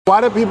Why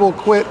do people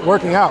quit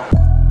working out?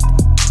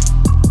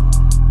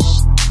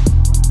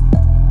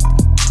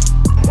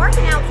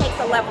 Working out takes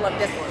a level of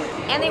discipline,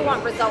 and they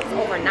want results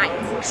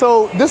overnight.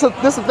 So this is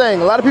the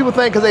thing. A lot of people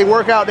think because they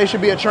work out, they should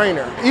be a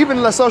trainer. Even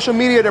the social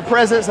media, their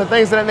presence and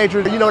things of that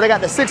nature, you know, they got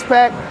the six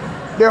pack.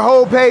 Their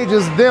whole page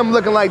is them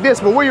looking like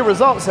this, but where your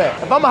results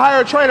at? If I'm a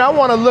hire trainer, I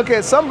want to look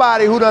at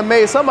somebody who done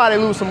made somebody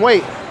lose some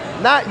weight,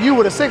 not you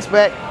with a six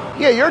pack.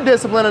 Yeah, you're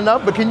disciplined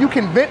enough, but can you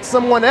convince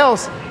someone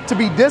else to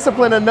be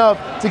disciplined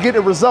enough to get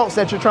the results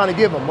that you're trying to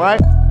give them,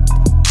 right?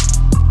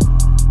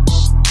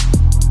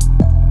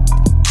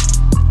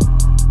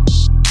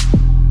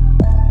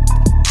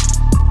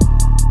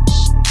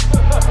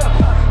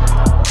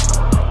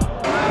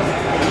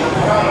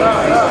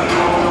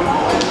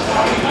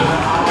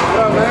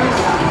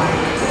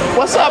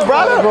 What's up,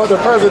 brother? Brought the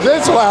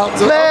presidential out.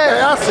 Man,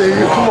 okay, I see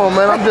you. Come on,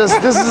 man. This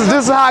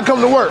is how I come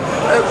to work.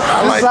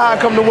 This is how I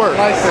come to work.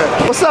 I like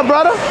that. What's up,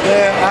 brother?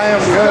 Yeah, I am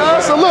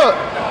good. So look,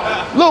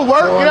 little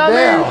work, you know what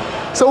I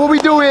mean? So what we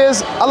do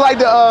is, I like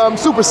to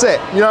superset,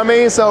 you know what I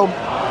mean? So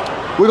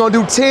we're gonna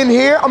do 10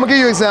 here. I'm gonna give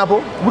you an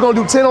example. We're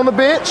gonna do 10 on the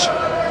bench.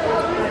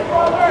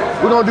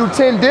 We're gonna do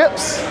 10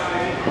 dips.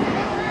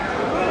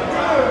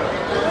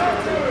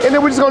 And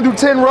then we're just gonna do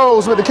 10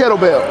 rows with the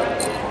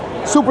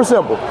kettlebell. Super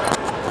simple.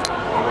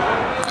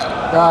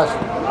 Gosh,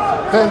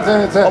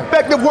 10.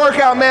 Effective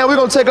workout, man. We're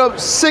gonna take up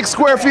 6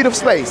 square feet of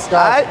space, all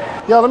right?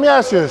 Yo, let me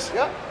ask you this.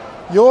 Yep.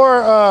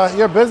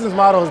 Your business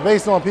model is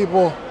based on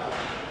people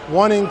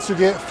wanting to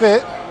get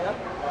fit.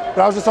 Yep.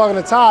 But I was just talking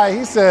to Ty.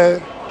 He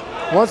said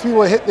once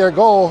people hit their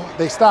goal,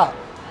 they stop.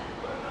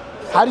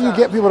 How do you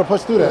get people to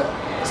push through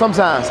that?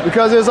 Sometimes,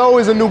 because there's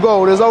always a new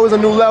goal, there's always a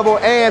new level,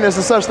 and there's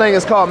a such thing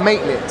as called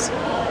maintenance.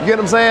 You get what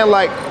I'm saying?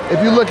 Like,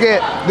 if you look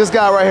at this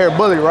guy right here,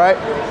 Bully, right?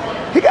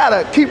 He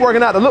gotta keep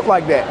working out to look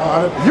like that.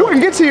 You can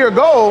get to your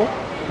goal,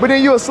 but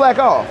then you'll slack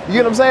off. You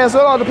get what I'm saying? So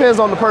it all depends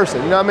on the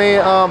person, you know what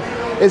I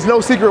mean? It's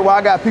no secret why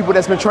I got people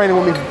that's been training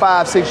with me for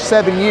 5, 6,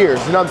 7 years,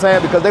 you know what I'm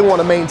saying? Because they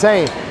wanna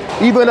maintain.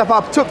 Even if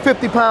I took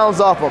 50 pounds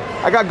off them,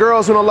 I got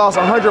girls who done lost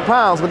 100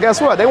 pounds, but guess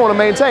what? They wanna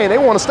maintain, they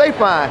wanna stay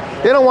fine.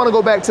 They don't wanna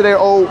go back to their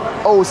old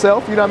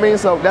self, you know what I mean?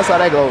 So that's how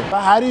that goes.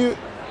 How do you,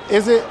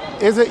 is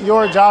it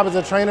your job as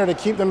a trainer to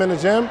keep them in the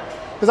gym?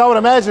 Because I would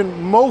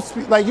imagine most,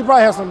 like you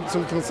probably have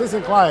some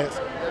consistent clients,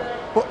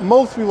 but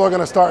most people are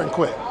gonna start and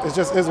quit. It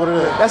just is what it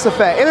is. That's a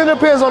fact. And it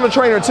depends on the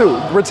trainer too,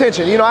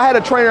 retention. You know, I had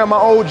a trainer at my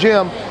old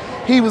gym.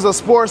 He was a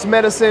sports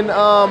medicine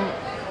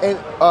and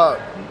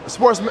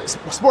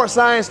sports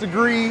science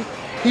degree.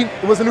 He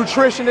was a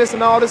nutritionist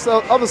and all this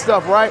other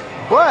stuff, right?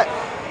 But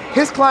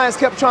his clients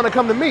kept trying to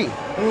come to me.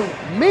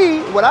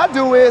 Me, what I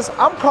do is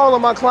I'm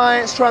calling my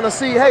clients trying to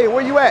see, hey,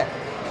 where you at?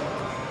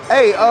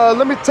 Hey,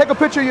 let me take a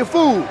picture of your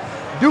food.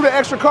 Do the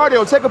extra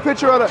cardio, take a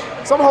picture of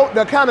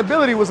the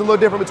accountability was a little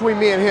different between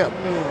me and him.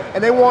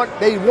 And they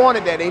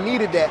wanted that, they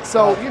needed that.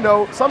 So, you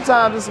know,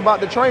 sometimes it's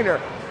about the trainer,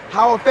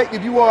 how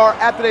effective you are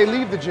after they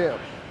leave the gym.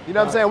 You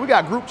know what I'm saying? We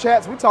got group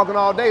chats, we talking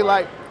all day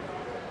like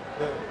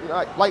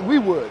we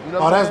would, you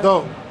know what I'm saying? That's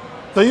dope.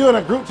 So you in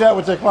a group chat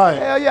with your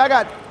client? Hell yeah, I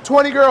got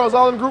 20 girls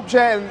all in group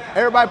chat and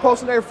everybody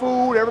posting their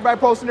food, everybody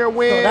posting their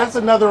wins. So that's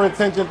another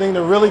retention thing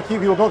to really keep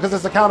people going because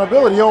it's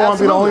accountability. You don't want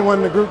to be the only one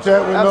in the group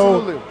chat with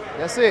no.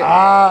 That's it.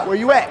 Where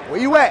you at?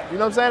 Where you at? You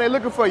know what I'm saying? They're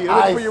looking for you. They're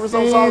looking for your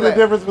results. I see the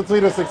difference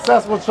between a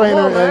successful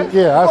trainer and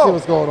I see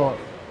what's going on.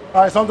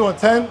 All right, so I'm doing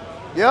 10.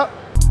 Yep.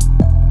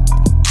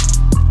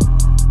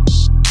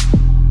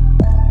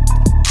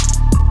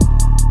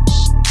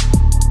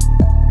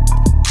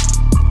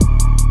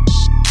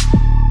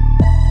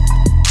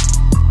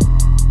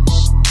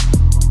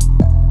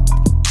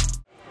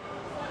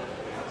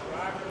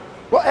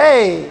 Well,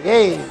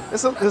 hey.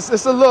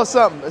 It's a little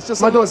something. It's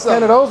just Am I doing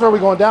 10 of those or are we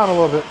going down a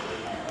little bit?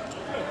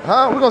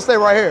 Huh? We're gonna stay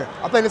right here.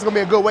 I think it's gonna be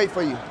a good weight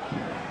for you.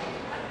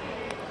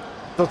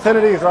 So 10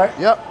 of these, right?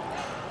 Yep.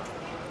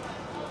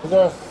 Is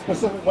there a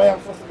specific way I'm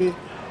supposed to be?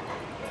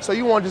 So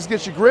you wanna just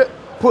get your grip,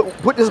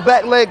 put this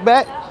back leg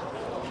back.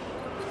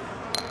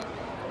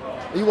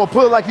 And you wanna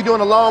pull it like you're doing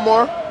a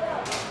lawnmower.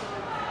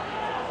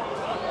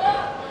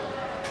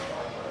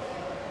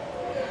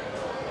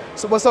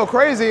 So what's so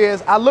crazy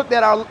is I looked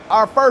at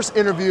our first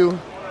interview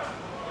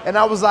and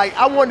I was like,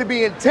 I wanted to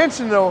be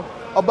intentional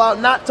about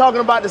not talking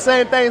about the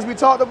same things we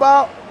talked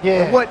about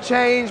and what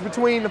changed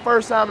between the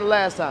first time and the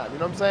last time. You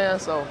know what I'm saying?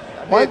 So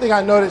one thing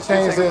I know that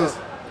changed is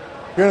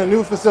you're in a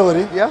new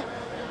facility. Yeah.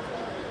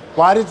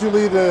 Why did you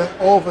leave the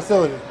old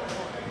facility?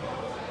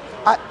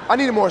 I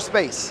needed more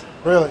space.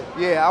 Really?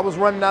 Yeah, I was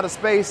running out of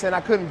space and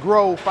I couldn't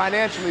grow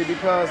financially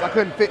because I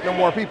couldn't fit no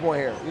more people in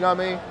here. You know what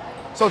I mean?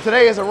 So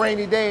today is a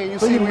rainy day and you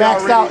see you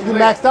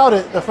maxed out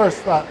at the first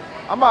spot.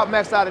 I'm about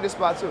maxed out at this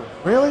spot too.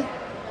 Really?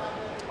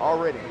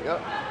 Already,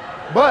 yep.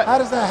 But how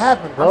does that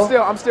happen, bro?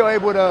 I'm still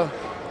able to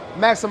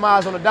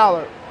maximize on the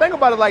dollar. Think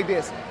about it like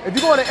this. If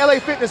you're going to LA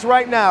Fitness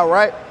right now,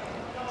 right?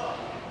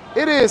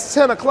 It is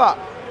 10 o'clock.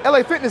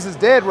 LA Fitness is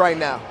dead right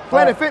now.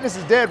 Planet Fitness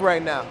is dead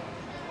right now.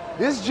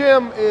 This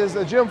gym is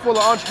a gym full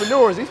of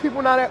entrepreneurs. These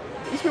people don't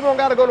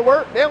gotta go to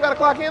work. They don't gotta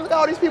clock in. Look at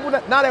all these people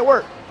not at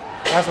work.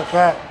 That's a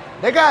fact.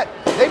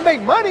 they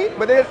make money,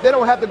 but they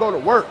don't have to go to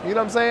work. You know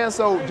what I'm saying?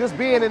 So just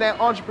being in that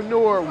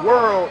entrepreneur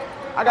world,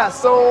 I got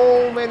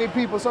so many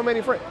people, so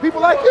many friends,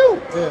 people like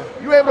you. Yeah.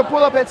 You able to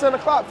pull up at 10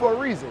 o'clock for a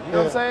reason. You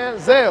know what I'm saying?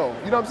 Zell,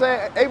 you know what I'm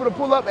saying? Able to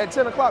pull up at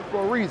 10 o'clock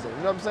for a reason. You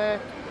know what I'm saying?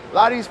 A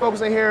lot of these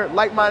folks in here,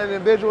 like-minded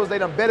individuals, they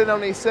done betted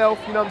on themselves.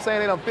 You know what I'm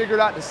saying? They done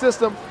figured out the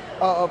system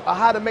of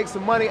how to make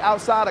some money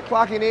outside of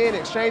clocking in,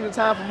 exchanging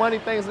time for money,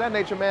 things of that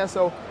nature, man.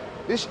 So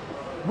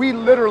we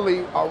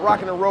literally are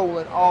rocking and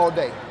rolling all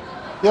day.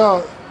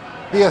 Yo,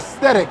 the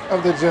aesthetic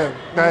of the gym,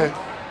 okay?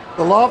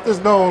 The Loft is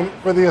known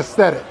for the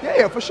aesthetic.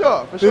 Yeah, for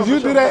sure. Did you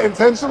do that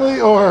intentionally,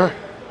 or?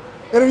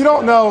 And if you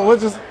don't know, we'll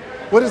just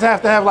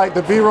have to have like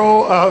the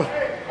B-roll of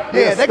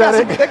the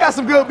aesthetic. They got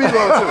some good B-roll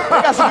too. They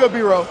got some good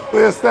B-roll.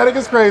 The aesthetic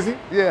is crazy.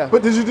 Yeah.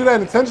 But did you do that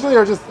intentionally,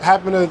 or just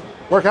happen to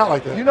work out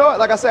like that? You know what?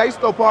 Like I said, I used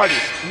to throw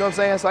parties. You know what I'm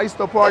saying? So I used to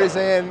throw parties,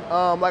 and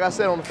like I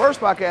said on the first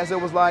podcast,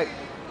 it was like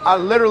I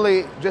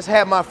literally just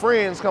had my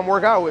friends come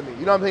work out with me.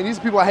 You know what I'm saying? These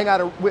people I hang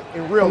out with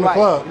in real life.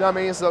 Club. You know what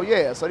I mean? So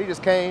yeah, so they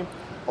just came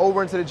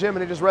over into the gym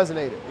and it just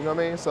resonated. You know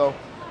what I mean? So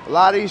a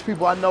lot of these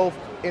people I know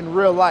in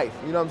real life.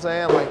 You know what I'm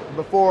saying? Like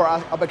before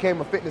I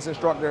became a fitness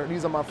instructor,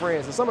 these are my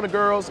friends. And some of the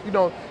girls, you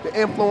know, the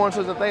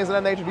influencers and things of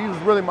that nature, these was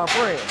really my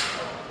friends.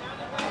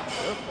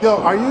 Yo,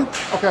 are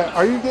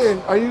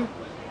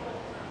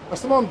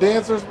some of them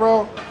dancers,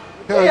 bro?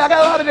 Yeah, I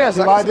got a lot of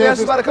dancers. I got some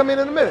dancers about to come in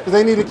a minute. Because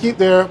they need to keep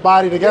their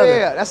body together.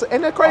 Yeah.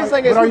 And the crazy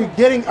thing is,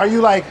 but are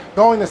you like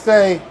going to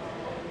say,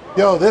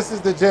 yo, this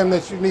is the gym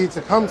that you need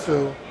to come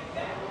to?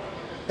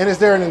 And is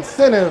there an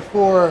incentive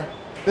for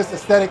this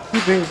aesthetic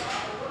keeping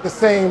the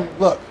same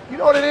look? You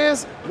know what it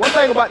is? One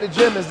thing about the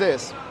gym is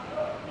this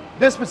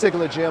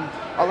particular gym,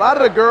 a lot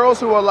of the girls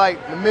who are like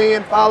a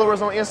million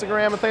followers on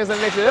Instagram and things of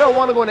that nature, they don't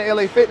want to go into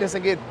LA Fitness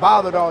and get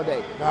bothered all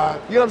day. You know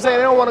what I'm saying?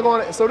 They don't want to go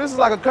in. So this is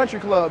like a country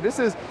club.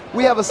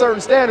 We have a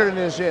certain standard in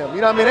this gym.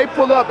 You know what I mean? They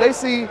pull up, they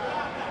see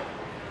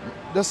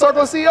the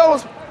circle of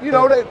CEOs, you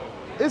know,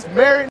 it's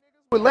married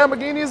niggas with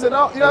Lamborghinis and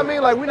all, you know what I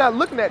mean? Like, we're not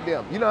looking at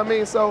them, you know what I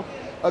mean? So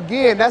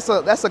again, that's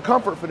a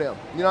comfort for them.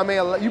 You know what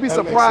I mean? You'd be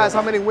surprised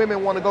how many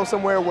women want to go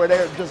somewhere where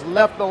they're just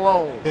left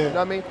alone. Yeah. You know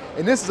what I mean?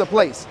 And this is a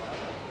place.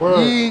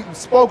 Word. Ye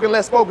spoken,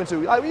 less spoken to.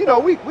 Like, you know,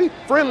 we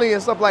friendly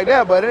and stuff like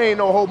that, but it ain't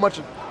no whole bunch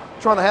of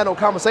trying to have no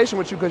conversation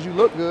with you because you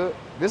look good.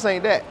 This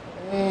ain't that.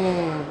 You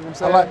know what I'm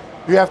saying?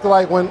 You have to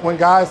like when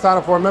guys sign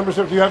up for a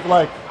membership, you have to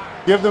like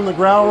give them the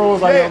ground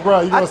rules. Like, yo,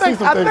 bro, you gonna see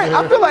some things here.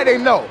 I feel like they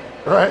know.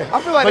 Right.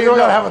 I feel like they you don't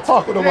know. gotta have a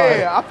talk with them.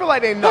 Yeah, I feel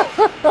like they know.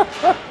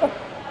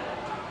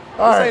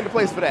 This ain't the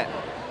place for that.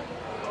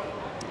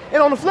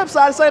 And on the flip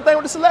side, the same thing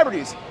with the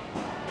celebrities.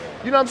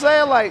 You know what I'm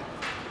saying? Like,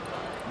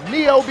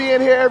 Neo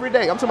being here every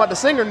day. I'm talking about the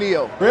singer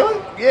Neo. Really?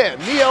 Yeah,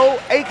 Neo,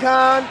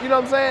 Akon, you know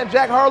what I'm saying?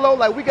 Jack Harlow.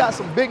 Like, we got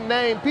some big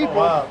name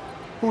people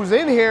who's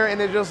in here, and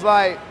they're just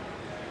like,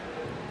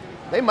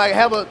 they might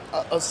have a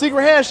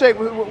secret handshake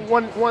with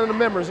one of the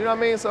members, you know what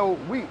I mean? So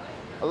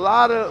a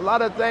lot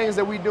of things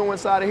that we do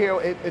inside of here,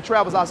 it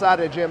travels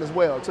outside of the gym as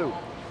well, too.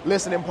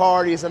 Listening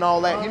parties and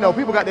all that. You know,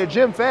 people got their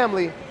gym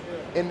family,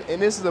 and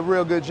this is a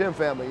real good gym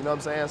family, you know what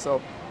I'm saying?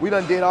 So we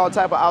done did all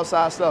type of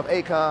outside stuff.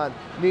 Akon,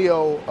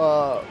 Neo,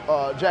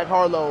 Jack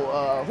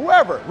Harlow,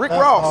 whoever, Rick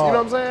Ross, you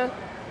know what I'm saying?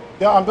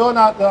 Yeah, I'm building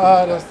out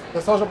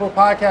the Social Proof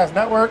Podcast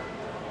Network,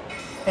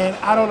 and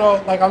I don't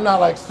know, like I'm not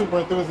like super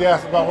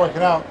enthusiastic about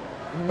working out,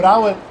 but I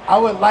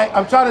would like,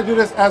 I'm trying to do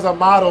this as a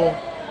model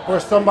for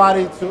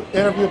somebody to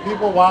interview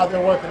people while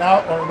they're working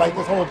out, or like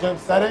this whole gym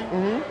setting.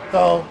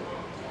 So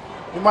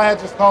you might have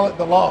to just call it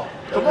the law.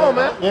 Come on,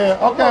 man. Yeah,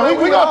 okay.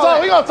 We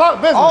gonna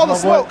talk business. All the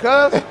smoke,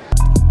 cuz.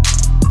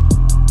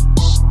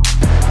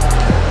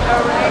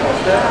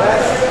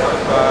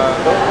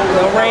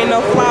 No rain,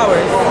 no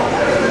flowers.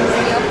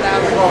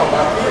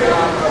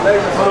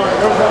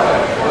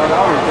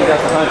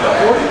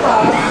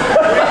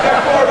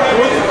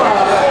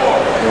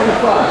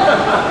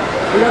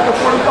 We got the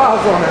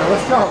 45s on there.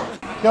 Let's go.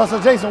 Yo, so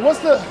Jason,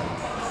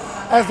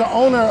 as the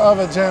owner of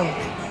a gym,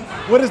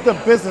 what is the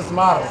business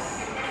model?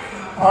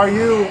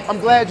 I'm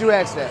glad you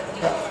asked that.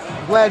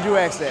 I'm glad you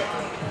asked that.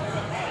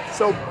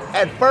 So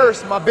at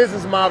first, my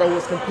business model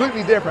was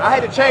completely different. I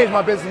had to change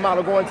my business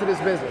model going to this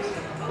business,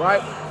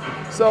 right?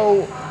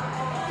 So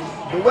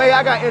the way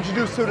I got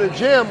introduced to the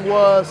gym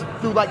was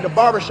through like the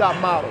barbershop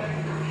model,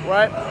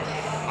 right?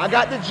 I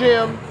got the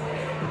gym.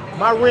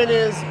 My rent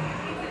is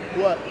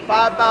what,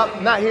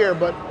 $5,000? Not here,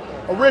 but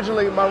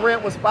originally my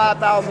rent was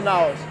 $5,000.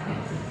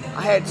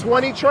 I had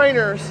 20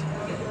 trainers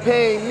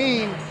paying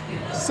me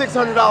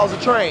 $600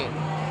 a train.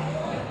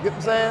 You get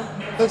what I'm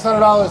saying?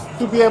 $600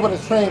 to be able to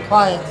train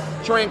clients.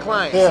 Train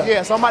clients.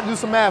 Yeah. So I'm about to do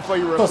some math for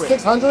you real quick.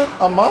 So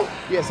 $600 a month?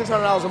 Yeah,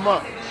 $600 a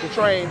month to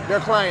train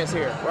their clients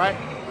here, right?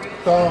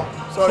 So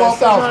that's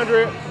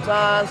 600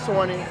 times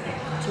 20,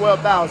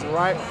 12,000,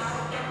 right?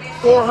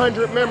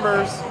 400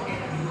 members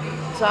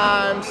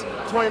times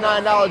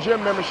 $29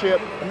 gym membership,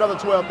 another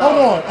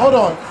 12,000. Hold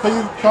on. So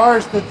you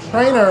charge the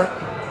trainer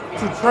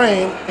to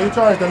train, and you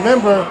charge the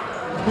member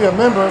to be a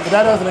member, but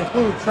that doesn't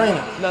include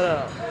training.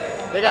 No.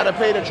 They got to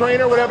pay the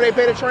trainer, whatever they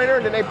pay the trainer,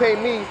 and then they pay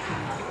me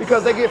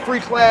because they get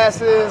free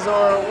classes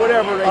or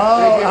whatever. They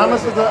How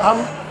much is it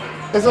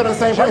the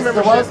same price as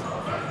it was?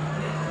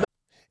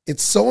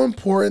 It's so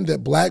important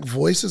that Black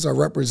voices are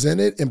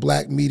represented in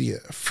Black media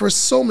for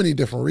so many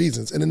different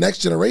reasons. And the next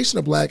generation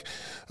of Black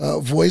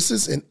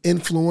voices and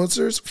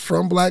influencers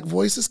from Black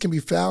voices can be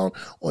found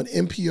on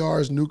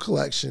NPR's new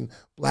collection,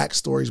 Black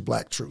Stories,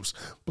 Black Truths.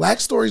 Black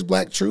Stories,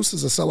 Black Truths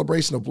is a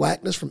celebration of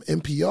Blackness from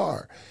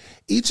NPR.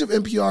 Each of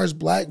NPR's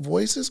Black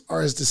voices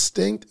are as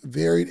distinct,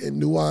 varied,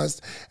 and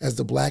nuanced as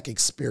the Black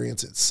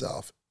experience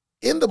itself.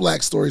 In the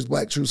Black Stories,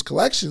 Black Truths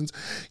collections,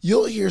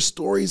 you'll hear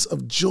stories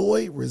of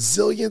joy,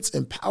 resilience,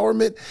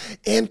 empowerment,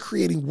 and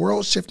creating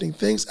world-shifting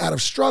things out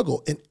of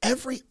struggle. And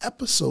every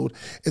episode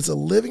is a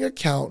living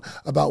account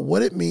about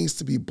what it means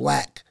to be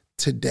Black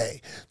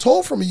today,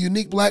 told from a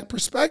unique Black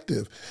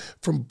perspective.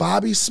 From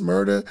Bobby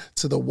Shmurda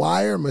to The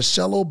Wire,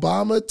 Michelle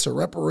Obama to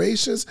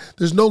reparations,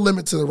 there's no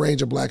limit to the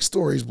range of Black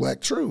stories,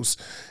 Black truths.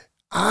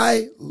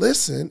 I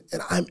listen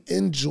and I'm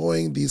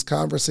enjoying these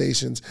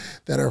conversations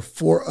that are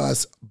for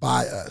us,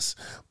 by us.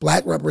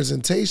 Black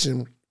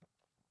representation,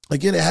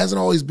 again, it hasn't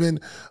always been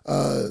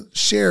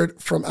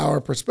shared from our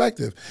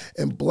perspective.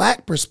 And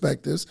Black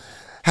perspectives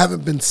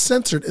haven't been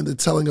centered in the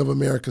telling of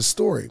America's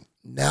story.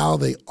 Now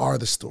they are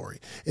the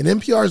story. In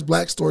NPR's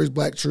Black Stories,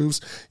 Black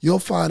Truths, you'll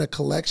find a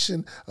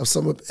collection of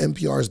some of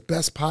NPR's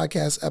best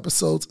podcast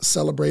episodes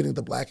celebrating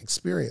the Black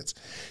experience.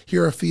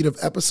 Here are a feed of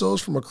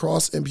episodes from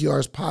across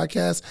NPR's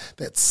podcasts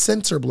that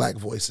center Black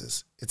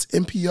voices. It's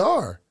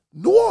NPR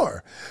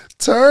Noir.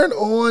 Turn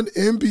on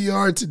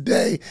NPR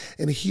today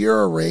and hear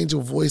a range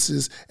of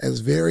voices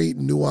as varied,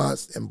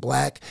 nuanced, and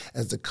Black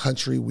as the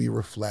country we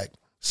reflect.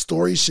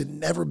 Stories should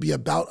never be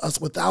about us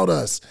without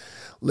us.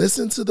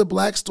 Listen to the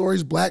Black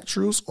Stories, Black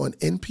Truths on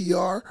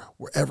NPR,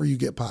 wherever you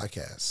get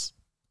podcasts.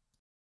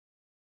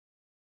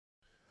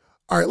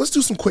 All right, let's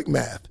do some quick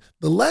math.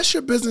 The less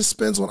your business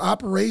spends on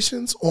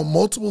operations, on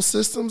multiple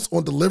systems,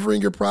 on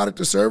delivering your product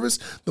or service,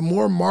 the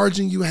more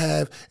margin you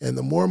have and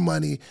the more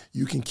money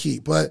you can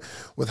keep. But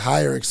with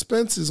higher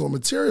expenses on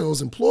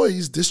materials,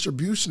 employees,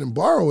 distribution, and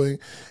borrowing,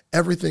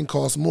 everything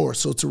costs more.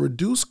 So to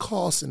reduce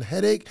costs and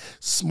headache,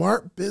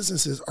 smart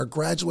businesses are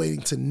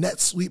graduating to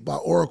NetSuite by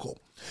Oracle.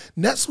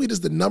 NetSuite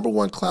is the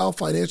 #1 cloud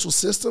financial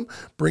system,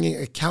 bringing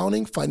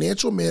accounting,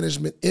 financial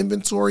management,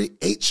 inventory,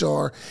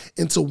 HR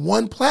into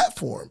one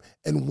platform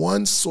and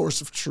one source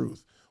of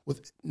truth.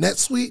 With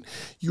NetSuite,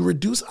 you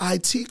reduce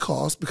IT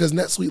costs because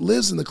NetSuite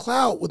lives in the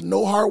cloud with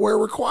no hardware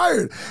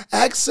required.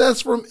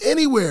 Access from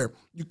anywhere.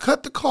 You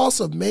cut the cost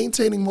of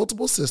maintaining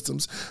multiple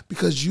systems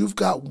because you've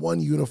got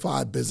one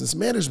unified business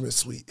management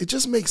suite. It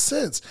just makes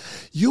sense.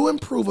 You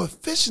improve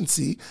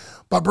efficiency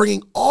by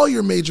bringing all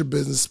your major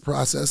business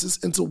processes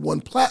into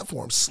one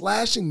platform,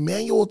 slashing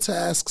manual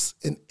tasks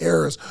and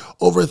errors.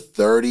 Over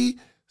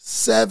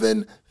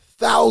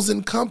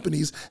 37,000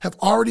 companies have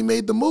already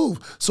made the move.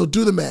 So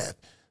do the math.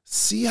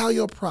 See how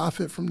you'll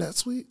profit from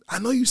NetSuite? I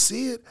know you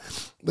see it.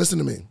 Listen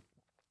to me.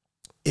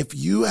 If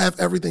you have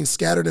everything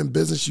scattered in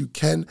business, you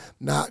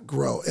cannot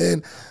grow.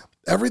 And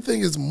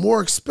everything is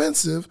more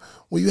expensive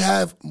when you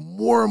have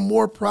more and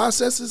more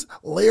processes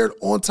layered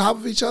on top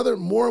of each other,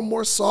 more and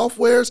more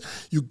softwares.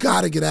 You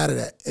got to get out of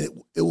that.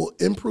 And it will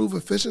improve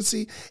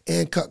efficiency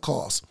and cut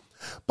costs.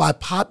 By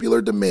popular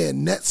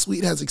demand,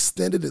 NetSuite has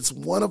extended its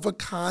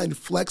one-of-a-kind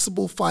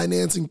flexible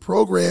financing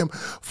program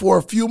for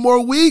a few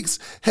more weeks.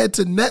 Head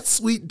to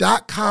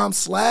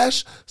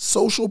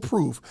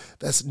netsuite.com/socialproof.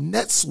 That's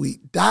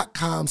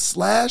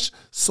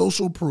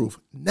netsuite.com/socialproof.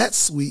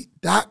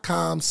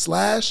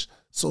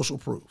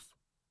 netsuite.com/socialproof.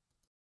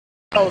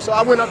 Oh, so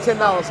I went up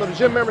 $10. So the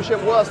gym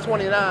membership was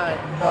 $29.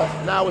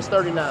 Now it's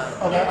 $39.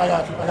 Okay, I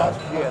got you.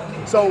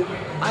 Yeah. So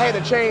I had to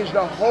change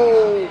the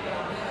whole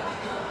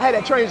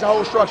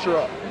structure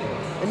up.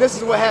 And this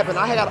is what happened.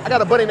 I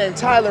got a buddy named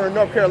Tyler in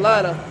North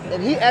Carolina,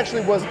 and he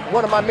actually was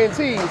one of my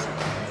mentees.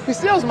 He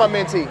still's my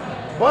mentee.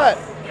 But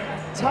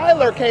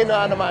Tyler came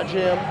down to my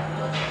gym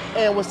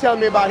and was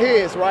telling me about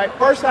his, right?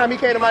 First time he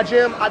came to my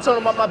gym, I told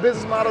him about my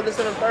business model, this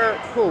and the third.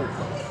 Cool.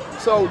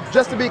 So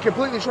just to be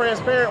completely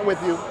transparent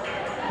with you,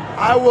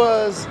 I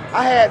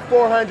had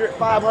 400,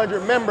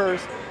 500 members,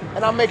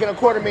 and I'm making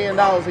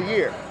 $250,000 a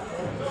year.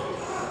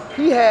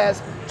 He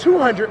has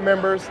 200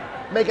 members,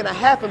 making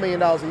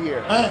 $500,000 a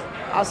year.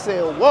 I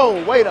said,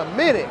 whoa, wait a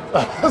minute.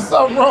 There's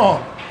something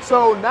wrong.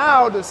 So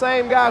now the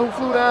same guy who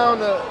flew down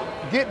to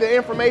get the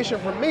information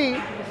from me,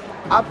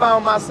 I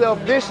found myself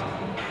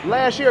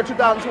last year,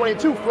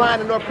 2022,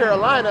 flying to North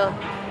Carolina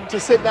to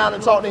sit down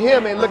and talk to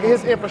him and look at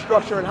his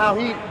infrastructure and how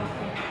he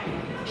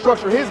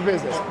structured his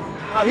business.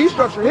 How he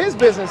structured his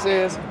business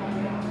is,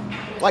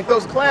 like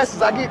those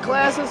classes, I get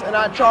classes and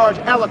I charge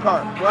a la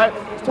carte, right?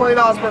 It's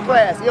 $20 per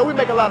class. Yeah, we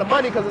make a lot of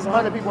money because there's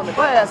 100 people in the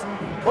class,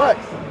 but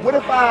what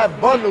if I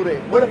bundled it?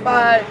 What if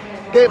I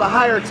gave a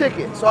higher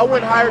ticket? So I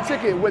went higher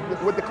ticket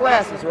with the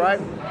classes,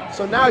 right?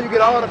 So now you get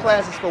all the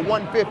classes for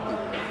 $150,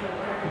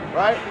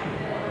 right?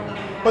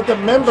 But the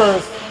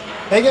members,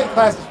 they get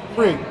classes for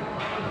free.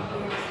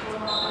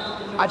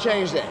 I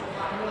changed that.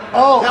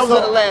 Oh, that was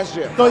at the last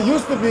gym. So it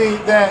used to be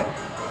that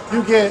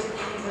you get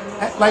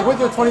like with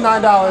your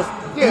 $29,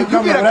 Yeah, you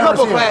come get to a whatever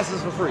couple tier.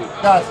 classes for free.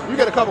 Gotcha. You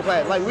get a couple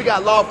classes. Like we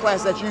got law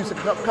classes that you used to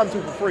come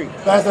to for free.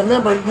 But as a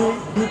member,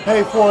 you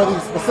pay for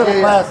these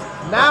specific classes.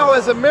 Now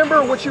as a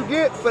member, what you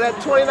get for that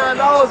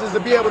 $29 is to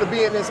be able to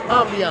be in this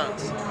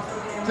ambiance,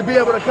 to be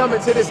able to come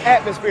into this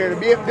atmosphere,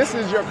 this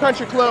is your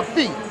country club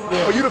fee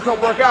for you to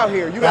come work out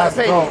here. You got to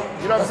pay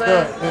me. You know what I'm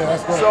saying? Good. Yeah,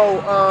 that's good. So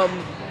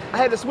I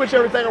had to switch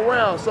everything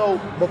around. So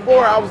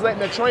before I was letting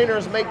the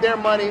trainers make their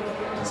money.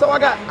 So I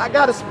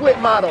got a split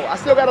model. I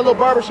still got a little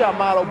barbershop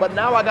model, but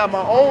now I got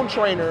my own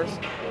trainers.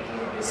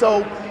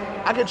 So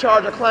I can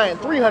charge a client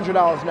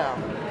 $300 now.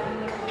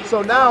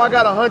 So now I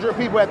got 100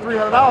 people at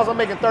 $300. I'm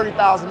making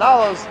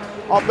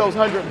 $30,000 off those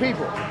 100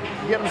 people.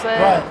 You get what I'm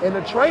saying? Right. And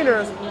the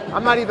trainers,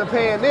 I'm not even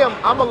paying them.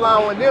 I'm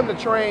allowing them to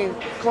train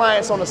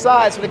clients on the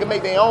side so they can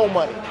make their own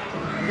money.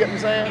 You get what I'm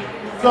saying?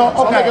 So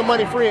I'm making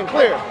money free and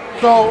clear.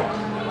 So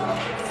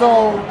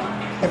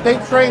if they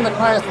train the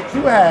clients that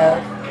you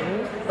have,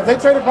 if they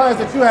train the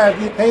clients that you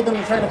have, you pay them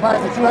to train the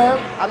clients that you have?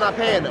 I'm not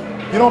paying them.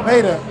 You don't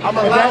pay them. I'm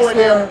And allowing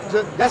them.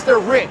 That's their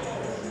rent.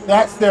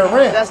 That's their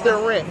rent. That's their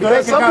rent. So they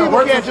Because can some kinda people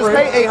work can't for just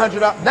free. pay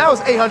 $800. Now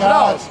it's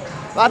 $800.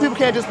 A lot of people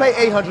can't just pay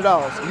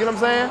 $800. You know what I'm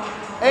saying?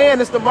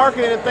 And it's the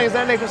marketing and things of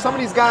that nature. Some of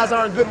these guys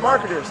aren't good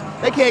marketers.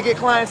 They can't get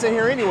clients in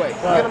here anyway.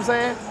 You get what I'm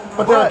saying?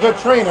 But they're a good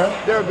trainer.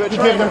 They're a good you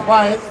trainer. give them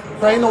clients,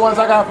 train the ones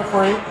I got for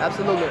free,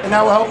 Absolutely. and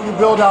that will help you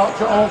build out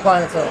your own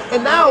clientele.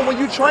 And now when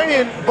you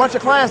train a bunch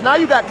of clients, now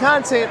you got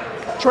content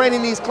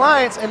training these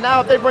clients, and now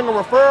if they bring a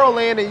referral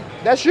in, and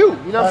that's you.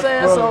 You know what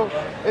I'm saying?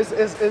 That's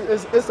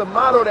So it's a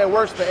model that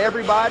works for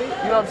everybody. You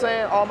know what I'm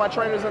saying? All my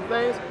trainers and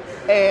things.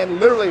 And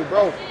literally,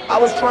 bro, I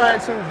was trying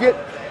to get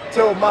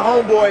to my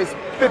homeboys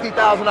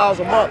 $50,000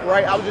 a month,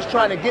 right? I was just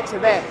trying to get to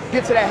that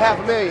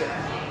 $500,000.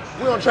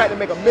 We're on track to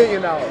make $1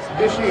 million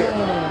this year.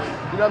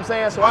 You know what I'm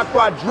saying? So I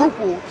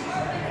quadrupled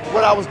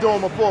what I was doing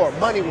before,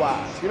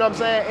 money-wise. You know what I'm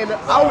saying? And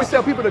I always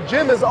tell people the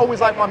gym is always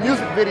like my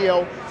music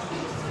video.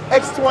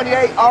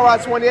 X28,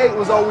 RI28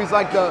 was always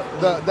like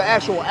the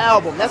actual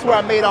album. That's where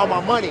I made all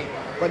my money.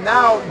 But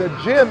now the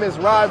gym is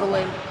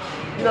rivaling,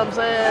 you know what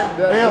I'm saying?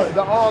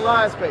 The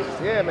online space.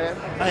 Yeah, man.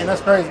 Hey,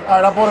 that's crazy.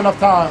 All right, I bought enough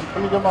time.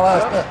 Let me get my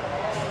last step.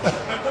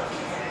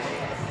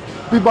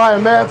 Be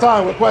buying mad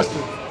time with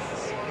questions.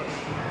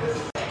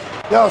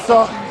 Yo,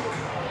 so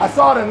I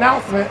saw an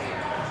announcement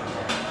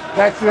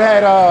that you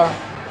had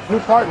new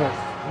partners.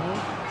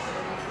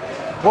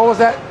 What was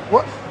that?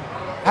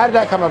 How did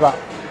that come about?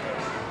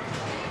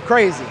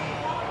 Crazy.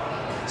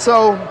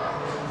 So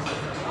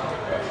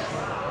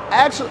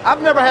actually, I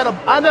never had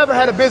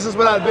a business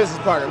without a business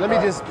partner. Let me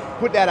just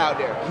put that out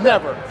there.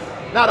 Never.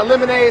 Not a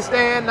lemonade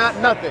stand, not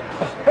nothing.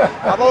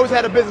 I've always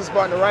had a business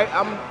partner, right?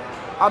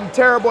 I'm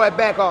terrible at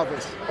back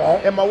office.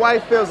 Right. And my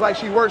wife feels like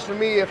she works for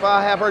me if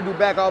I have her do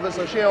back office,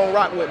 so she don't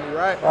rock with me,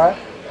 right? Right.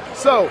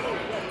 So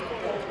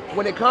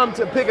when it comes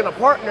to picking a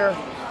partner,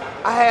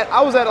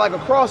 I was at like a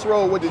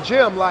crossroad with the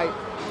gym, like,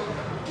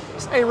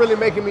 this ain't really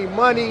making me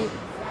money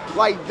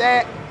like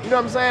that, you know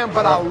what I'm saying?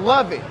 But I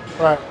love it.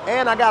 Right.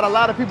 And I got a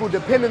lot of people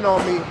depending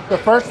on me. The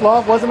first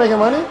love wasn't making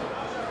money?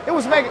 It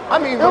was making, I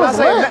mean, It when I was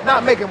say lit.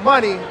 not making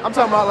money, I'm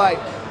talking about like,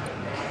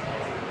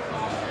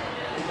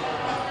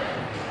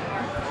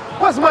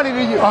 what's money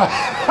to you? You know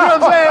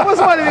what I'm saying? What's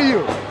money to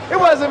you? It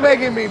wasn't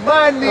making me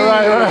money,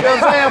 Right. you know what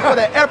I'm saying, for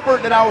the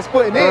effort that I was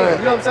putting in. Right.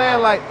 You know what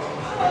I'm saying? Like,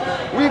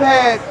 we've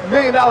had $1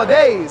 million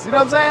days, you know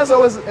what I'm saying?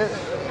 So it's,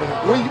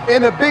 when you,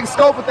 in the big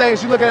scope of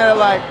things, you look at it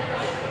like,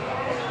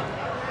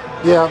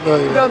 Yeah,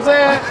 you know what I'm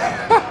saying?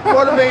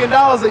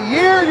 $250,000 a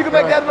year, you can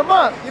make that in a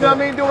month. You know what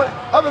I mean? Doing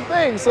other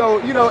things.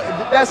 So, you know,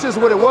 that's just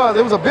what it was.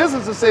 It was a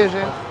business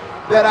decision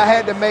that I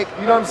had to make,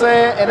 you know what I'm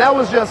saying? And that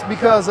was just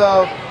because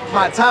of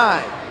my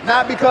time,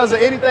 not because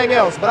of anything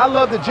else. But I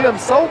love the gym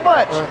so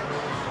much.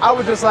 I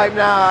was just like,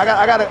 nah, I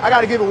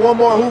gotta give it one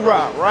more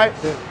hoorah, right?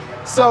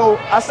 So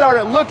I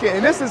started looking,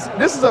 and this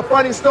is a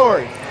funny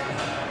story.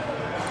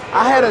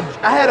 I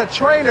had a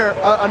trainer,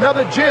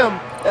 another gym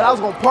that I was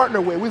gonna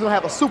partner with. We was gonna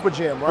have a super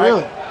gym, right?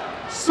 Really?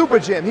 Super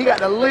gym. He got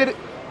the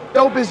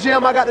dopest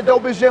gym. I got the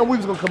dopest gym. We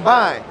was gonna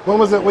combine. When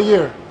was it? What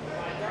year?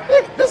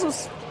 This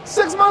was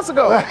 6 months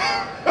ago.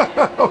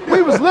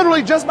 We was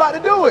literally just about to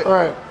do it.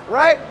 Right.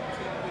 Right?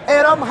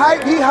 And I'm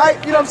hyped. He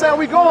hyped. You know what I'm saying?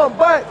 We going,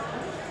 but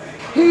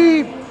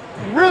he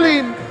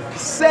really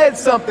said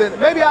something.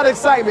 Maybe out of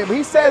excitement, but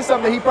he said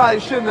something he probably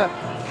shouldn't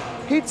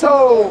have. He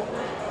told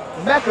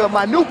Mecca,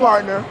 my new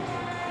partner,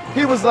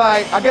 he was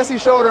like, I guess he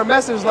showed her a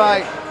message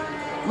like,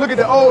 look at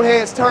the old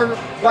heads turning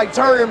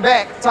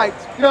back type,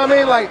 you know what I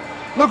mean? Like,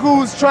 look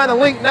who's trying to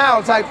link now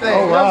type thing.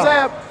 Oh, You know what wow.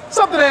 I'm saying?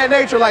 Something of that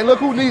nature, like, look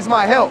who needs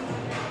my help.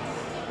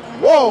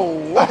 Whoa,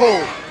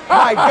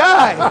 my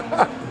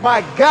guy,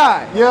 my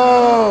guy.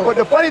 Yo. But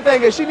the funny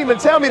thing is, she didn't even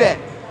tell me that.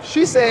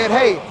 She said,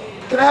 hey,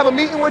 can I have a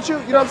meeting with you?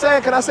 You know what I'm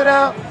saying? Can I sit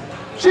down?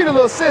 She the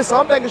little sis, so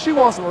I'm thinking she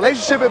wants some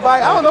relationship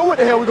advice. I don't know what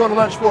the hell we're going to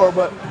lunch for,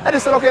 but I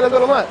just said, okay, let's go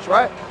to lunch,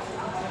 right?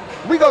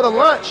 We go to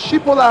lunch, she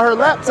pulled out her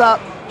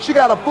laptop, she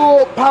got a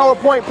full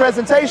PowerPoint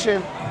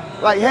presentation,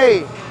 like,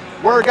 hey,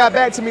 word got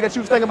back to me that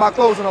you was thinking about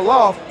closing a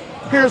loft.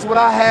 Here's what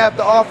I have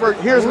to offer,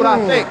 here's what I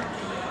think.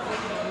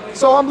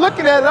 So I'm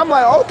looking at it, I'm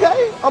like,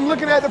 okay. I'm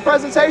looking at the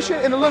presentation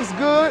and it looks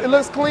good, it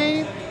looks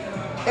clean.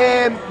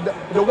 And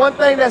the one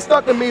thing that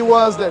stuck to me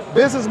was the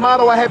business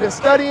model I had been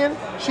studying,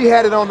 she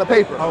had it on the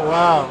paper. Oh,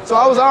 wow. So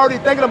I was already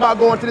thinking about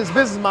going to this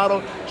business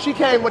model. She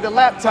came with the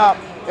laptop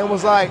and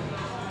was like,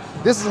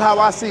 this is how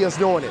I see us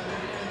doing it.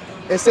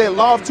 It said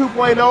Loft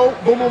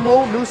 2.0, boom, boom,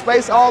 boom, new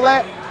space, all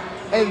that.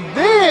 And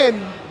then...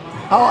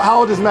 How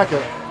old is Mecca?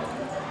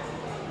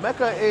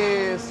 Mecca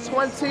is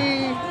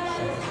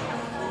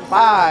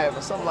 25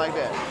 or something like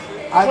that.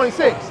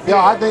 26.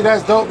 I think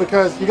that's dope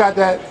because you got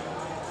that,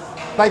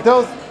 like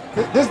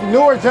this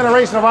newer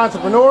generation of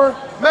entrepreneur,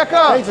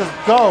 Mecca! they just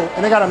go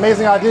and they got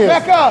amazing ideas.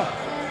 Mecca!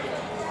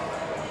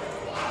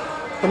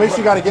 So make sure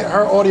you got to get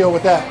her audio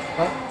with that.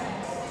 Right?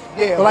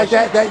 Yeah. But like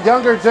that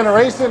younger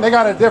generation, they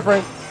got a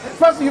different,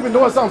 especially you've been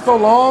doing something so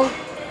long,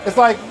 it's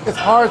like, it's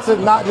hard to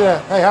not do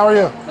that. Hey, how are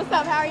you? What's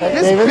up, how are you?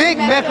 This David? big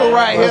Mecca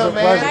right here,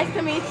 man. Nice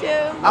to meet you.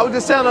 I was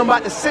just telling them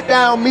about the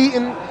sit-down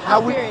meeting,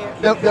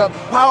 the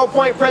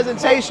PowerPoint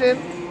presentation,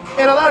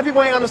 and a lot of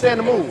people ain't understand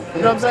the move.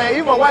 You know what I'm saying?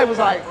 Even my wife was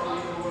like,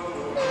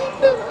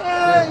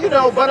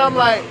 but I'm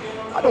like,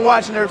 I've been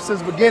watching her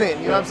since the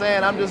beginning. You know what I'm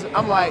saying?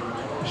 I'm like,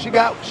 she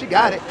got it. You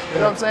know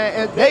what I'm saying?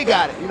 And they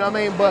got it. You know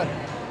what I mean? But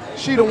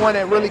she the one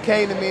that really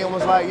came to me and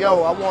was like,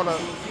 yo, I want to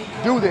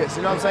do this.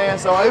 You know what I'm saying?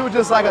 So it was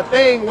just like a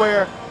thing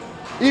where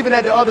even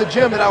at the other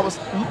gym that I was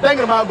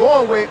thinking about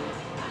going with,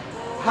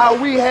 how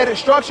we had it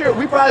structured,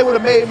 we probably would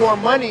have made more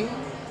money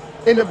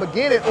in the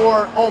beginning,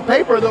 or on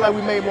paper it looked like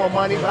we made more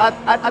money. But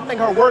I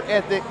think her work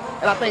ethic,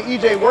 and I think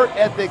EJ work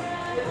ethic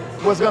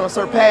was gonna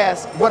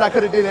surpass what I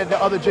could have did at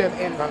the other gym.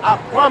 And I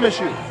promise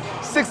you,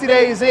 60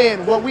 days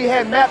in, what we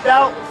had mapped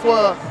out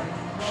for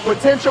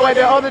potential at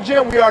the other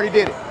gym, we already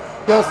did it.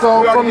 Yeah,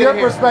 so from your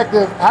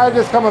perspective, how did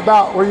this come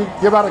about? Were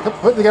you're about to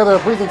put together a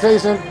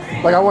presentation,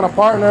 like I want a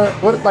partner?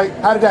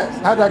 How did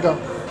that go?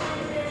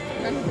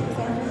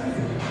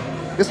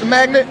 It's the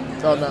magnet?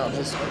 Oh no,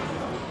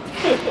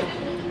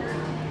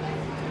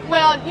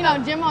 Well,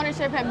 gym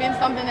ownership had been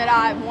something that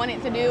I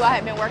wanted to do. I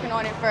had been working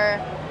on it for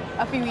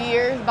a few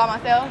years by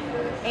myself,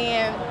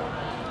 and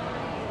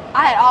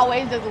I had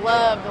always just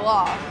loved the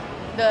Loft.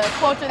 The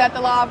culture that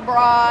the Loft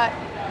brought,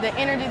 the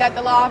energy that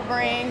the Loft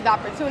brings, the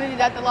opportunity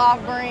that the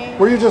Loft brings.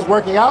 Were you just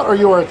working out or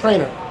you were a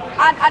trainer?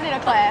 I did a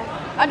class.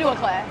 I do a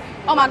class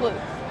on my glutes.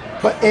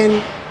 But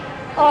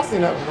I've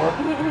seen that before.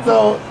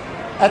 So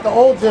at the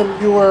old gym,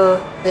 you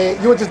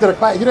just did a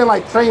class. You didn't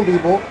like train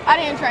people. I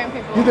didn't train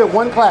people. You did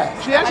one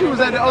class. She actually was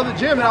at the other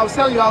gym that I was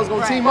telling you I was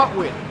going to team up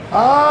with.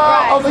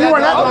 So you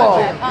weren't at the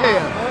Loft.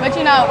 Yeah. But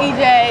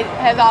EJ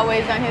has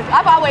always done his.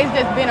 I've always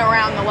just been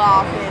around the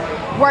Loft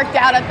and worked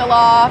out at the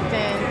Loft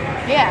and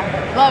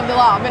loved the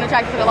Loft, been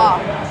attracted to the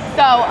Loft.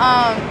 So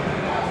I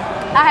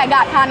had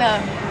got kind of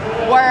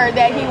word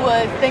that he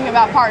was thinking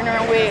about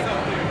partnering with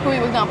who he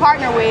was gonna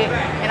partner with,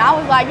 and I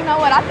was like, you know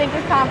what? I think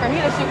it's time for me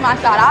to shoot my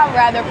shot. I'll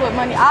put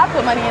money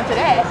into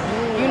that,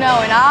 and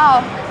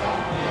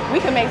we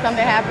can make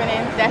something happen,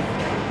 and that's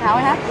how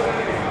it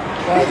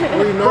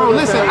happened. Bro,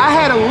 listen, I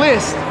had a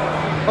list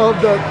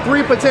of the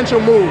 3 potential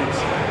moves.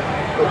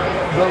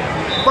 The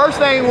first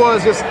thing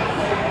was just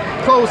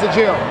close the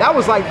gym. That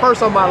was like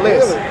first on my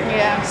list.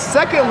 Yeah.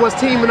 Second was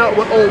teaming up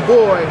with old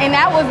boy. And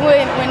that was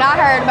when I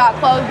heard about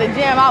close the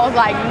gym, I was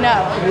like,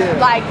 no. Yeah.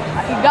 Like,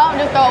 don't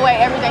just throw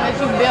away everything that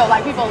you built.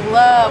 Like, people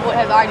love what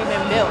has already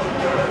been built.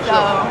 So.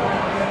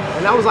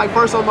 And that was like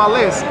first on my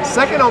list.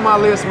 Second on my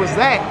list was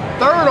that.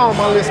 Third on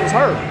my list was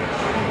her.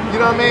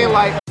 You know what I mean?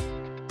 Like.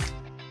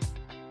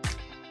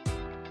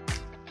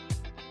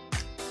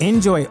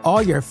 Enjoy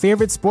all your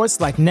favorite sports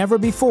like never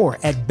before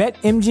at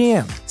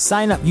BetMGM.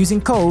 Sign up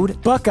using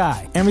code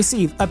Buckeye and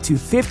receive up to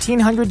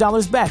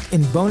 $1,500 back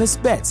in bonus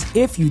bets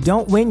if you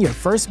don't win your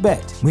first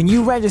bet. When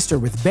you register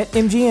with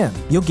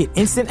BetMGM, you'll get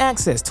instant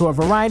access to a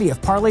variety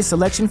of parlay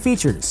selection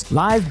features,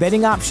 live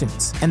betting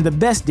options, and the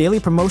best daily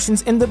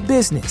promotions in the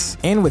business.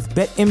 And with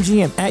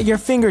BetMGM at your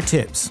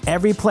fingertips,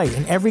 every play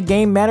and every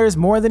game matters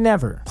more than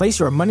ever. Place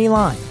your money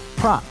line,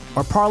 prop,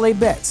 or parlay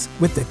bets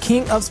with the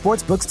king of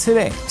sportsbooks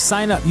today.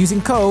 Sign up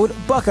using code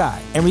Buckeye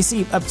and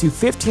receive up to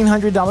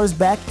 $1,500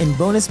 back in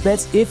bonus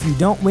bets if you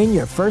don't win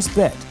your first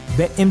bet.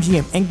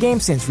 BetMGM and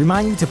GameSense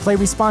remind you to play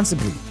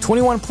responsibly.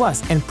 21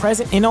 plus and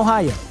present in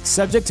Ohio,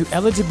 subject to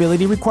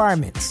eligibility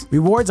requirements.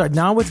 Rewards are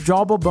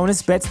non-withdrawable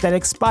bonus bets that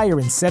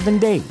expire in 7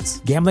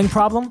 days. Gambling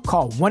problem?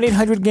 Call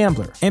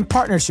 1-800-GAMBLER. In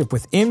partnership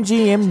with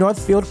MGM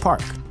Northfield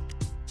Park.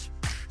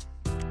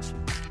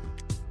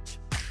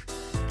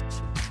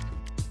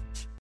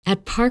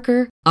 At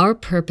Parker, our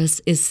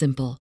purpose is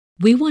simple.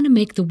 We want to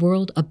make the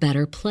world a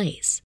better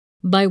place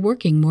by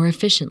working more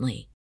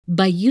efficiently,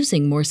 by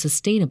using more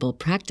sustainable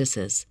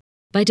practices,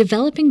 by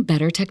developing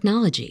better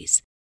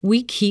technologies.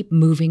 We keep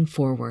moving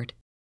forward.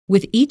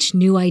 With each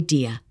new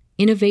idea,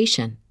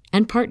 innovation,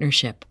 and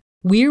partnership,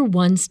 we're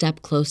one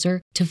step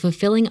closer to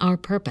fulfilling our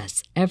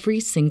purpose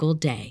every single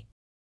day.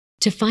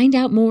 To find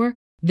out more,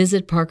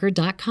 visit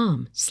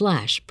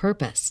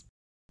parker.com/purpose.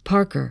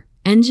 Parker,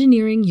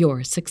 engineering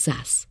your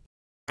success.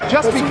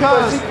 Just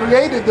because she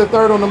created the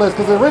third on the list,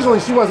 because originally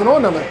she wasn't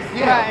on the list.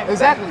 Yeah, Right.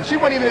 exactly. She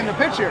wasn't even in the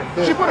picture.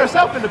 She put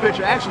herself in the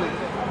picture, actually.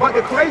 But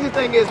the crazy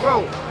thing is,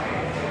 bro,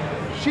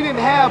 she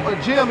didn't have a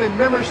gym in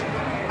members.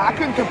 I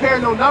couldn't compare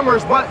no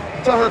numbers, but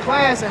to her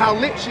class and how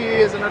lit she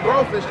is and her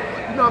growth is,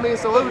 you know what I mean?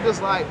 So it was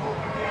just like,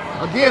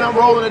 again, I'm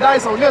rolling the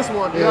dice on this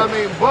one, you know what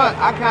I mean? But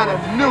I kind of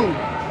knew.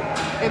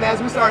 And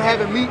as we started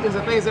having meetings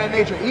and things of that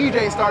nature,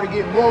 EJ started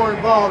getting more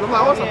involved. I'm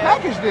like, what's a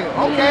package deal?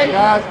 Okay,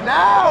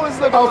 now it's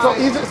looking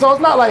like... So it's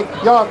not like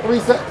y'all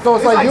three sets, so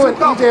it's like you and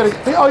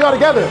EJ, y'all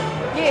together?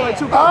 Yeah. Like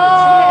two couples.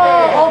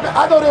 Oh, okay.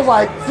 I thought it was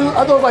like two.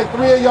 I thought it was like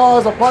three of y'all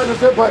as a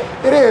partnership, but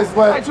it is.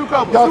 But Like two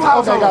couples, y'all two okay,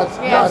 households.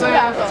 gotcha. You know what I'm two saying?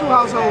 households. Two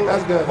households.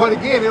 That's good. But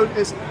again,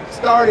 it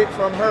started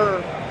from her,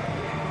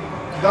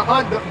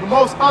 the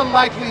most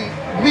unlikely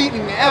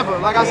meeting ever.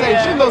 Like I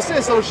said, she's a little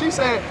sis, so she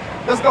said,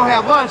 let's go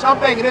have lunch. I'm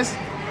thinking this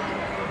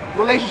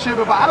relationship,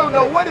 but I don't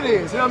know what it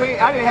is. You know what I mean?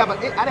 I didn't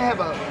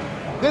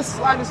have this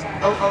slightest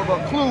of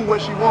a clue what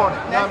she wanted.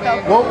 You know what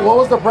I mean? What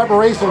was the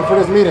preparation for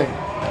this meeting?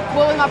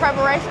 What was my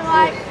preparation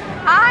like?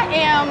 I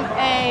am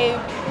a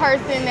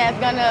person that's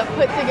gonna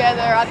put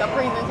together like a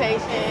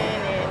presentation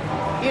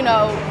and, you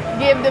know,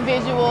 give the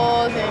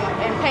visuals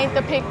and paint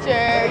the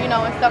picture, you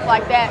know, and stuff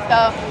like that.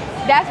 So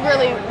that's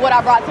really what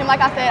I brought to him. Like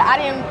I said,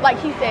 like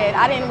he said,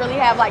 I didn't really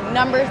have like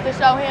numbers to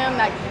show him,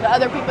 like the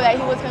other people that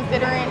he was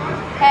considering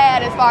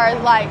had, as far as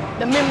like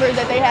the members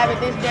that they have at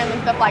this gym and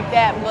stuff like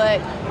that.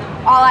 But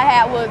all I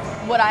had was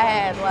what I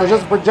had. Like. So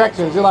just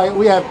projections. You're like,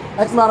 we have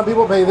X amount of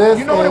people pay this.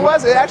 You know what it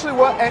was? It actually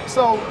was. And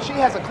so she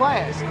has a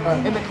class,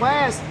 and the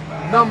class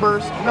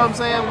numbers, you know what I'm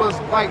saying, was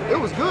like, it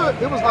was good.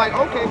 It was like,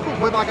 okay, cool.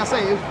 But like I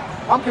say,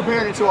 I'm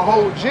comparing it to a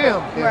whole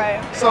gym. Right.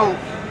 So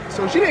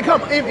she didn't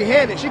come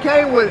empty-handed. She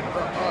came with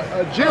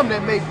a gym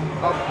that makes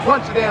a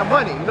bunch of damn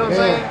money. You know what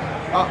I'm saying?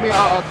 I mean,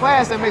 a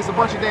class that makes a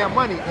bunch of damn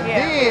money. And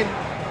then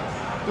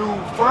through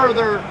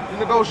further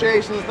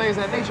negotiations and things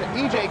of that nature,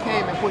 EJ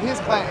came and put his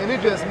class, and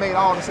it just made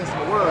all the sense in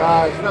the world.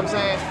 You know what I'm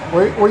saying?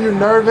 Were you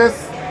nervous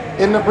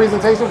in the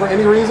presentation for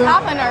any reason?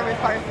 I'm a nervous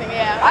person,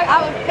 yeah. I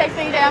was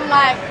texting them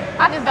like,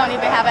 I just don't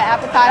even have an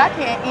appetite. I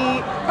can't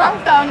eat. I'm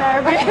so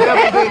nervous.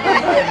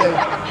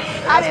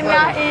 I did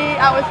not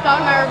eat. I was so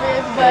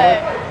nervous,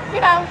 but you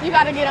know, you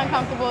got to get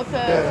uncomfortable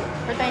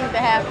for things to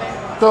happen.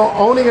 So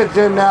owning a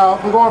gym now,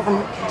 from going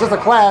from just a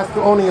class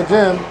to owning a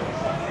gym,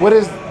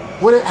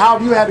 how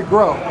have you had to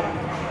grow?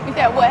 You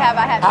said, what have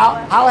I had to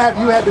grow? How have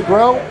you had to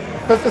grow?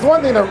 Because it's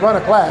one thing to run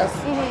a class,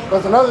 but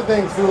it's another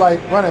thing to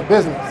like run a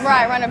business.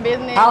 Right, run a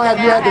business. How have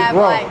you had to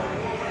grow? Like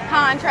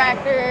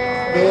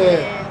contractors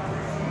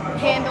and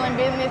handling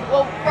business.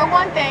 Well, for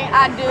one thing,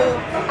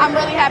 I'm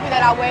really happy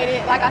that I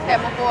waited. Like I said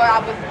before, I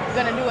was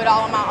gonna do it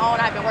all on my own.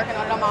 I've been working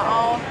on it on my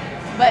own.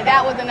 But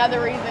that was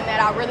another reason that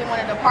I really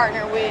wanted to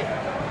partner with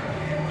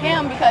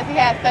him, because he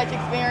has such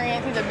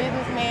experience. He's a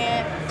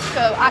businessman,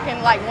 so I can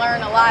like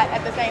learn a lot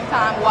at the same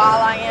time while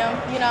I am,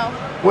 you know.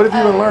 What have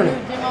you been learning?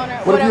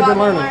 What have you been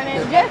learning?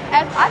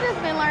 I've just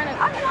been learning.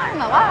 I've been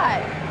learning a lot.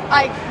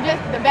 Like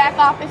just the back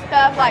office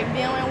stuff, like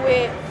dealing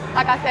with,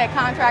 like I said,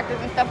 contractors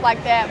and stuff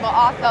like that, but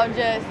also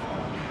just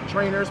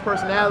trainers'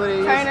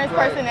 personalities,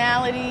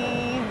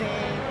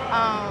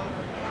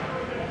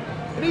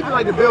 and even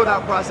like the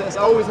build-out process.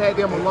 I always had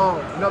them along.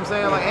 You know what I'm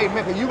saying? Like, hey,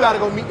 Mecca, you got to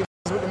go meet the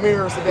guys with the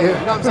mirrors today.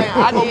 You know what I'm saying?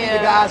 I go meet the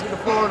guys with the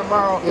floor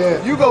tomorrow.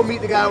 You go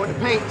meet the guy with the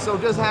paint. So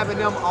just having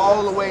them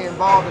all the way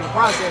involved in the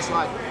process,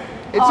 like,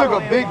 it took a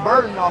big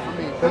burden off of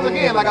me. Because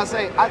again, like I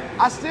say,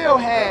 I still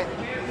had,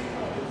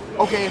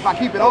 okay, if I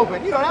keep it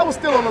open, you know, that was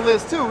still on the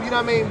list too. You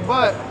know what I mean?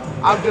 But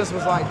I just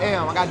was like,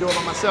 damn, I got to do it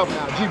by myself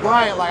now. G.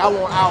 Bryant, like, I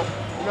want out.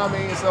 You know what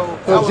I mean? So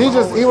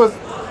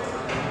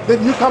did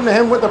you come to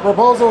him with a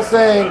proposal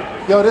saying,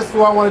 yo, this is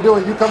what I want to do,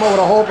 and you come up with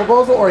a whole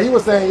proposal, or he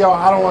was saying, yo,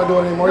 I don't want to do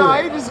it anymore? No,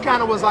 it just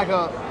kind of was like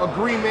a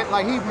agreement.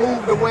 Like, he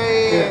moved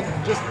away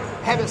and just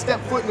haven't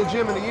stepped foot in the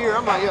gym in a year.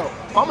 I'm like, yo,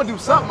 if I'm going to do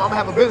something, I'm going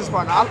to have a business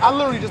partner. I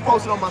literally just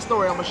posted on my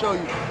story. I'm going to show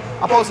you.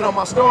 I posted on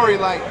my story,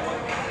 like,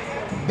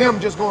 them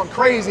just going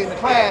crazy in the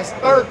class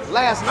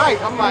last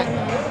night. I'm like,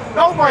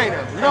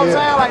 no-brainer. You know what I'm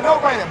saying? Like,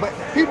 no-brainer. But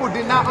people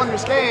did not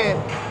understand,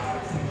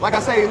 like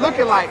I say,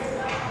 looking like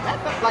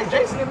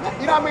Jason and Matt,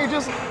 you know what I mean?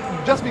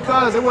 Just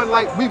because it wasn't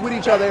like we with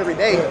each other every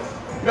day. You know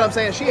what I'm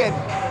saying? She had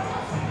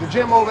the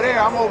gym over there,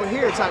 I'm over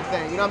here type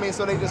thing. You know what I mean?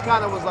 So they just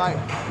kind of was like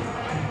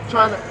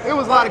it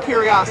was a lot of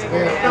curiosity.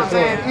 You know what I'm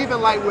saying?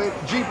 Even like with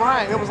G.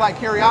 Bryant, it was like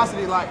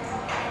curiosity, like,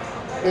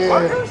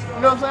 partners?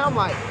 You know what I'm saying? I'm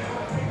like,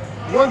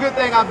 one good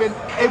thing I've been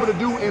able to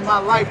do in my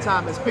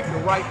lifetime is pick the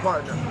right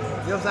partner. You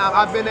know what I'm saying?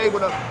 I've been able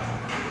to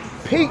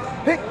pick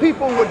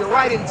people with the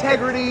right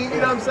integrity,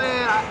 you know what I'm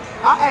saying?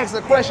 I asked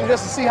a question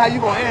just to see how you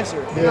gonna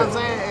answer it, you know what I'm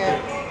saying?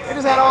 And they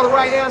just had all the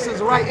right answers,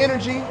 the right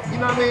energy, you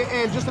know what I mean?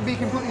 And just to be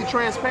completely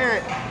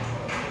transparent,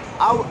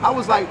 I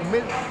was like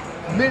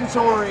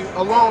mentoring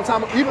a long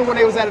time, even when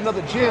they was at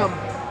another gym.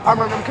 I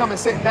remember them coming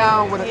sitting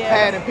down with a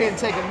pad and pen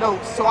taking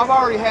notes. So I've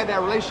already had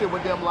that relationship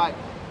with them. Like,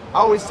 I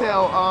always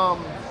tell,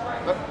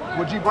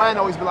 with G. Bryant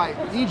always be like,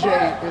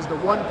 EJ is the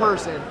one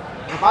person,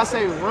 if I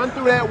say run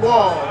through that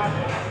wall,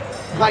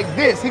 like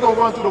this. He gonna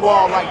run through the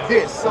wall like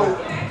this. So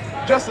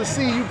just to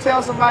see you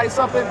tell somebody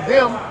something,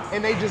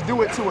 and they just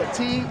do it to a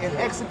T and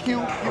execute,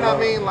 you know what I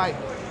mean? Like,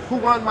 who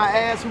run my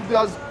ads, who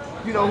does,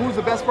 who's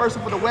the best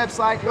person for the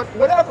website,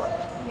 whatever.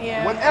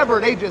 Yeah. Whatever,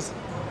 they just,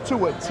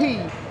 to a T,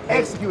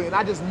 execute it. And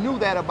I just knew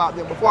that about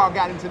them before I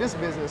got into this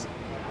business.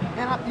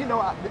 And,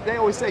 they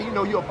always say,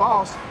 you're a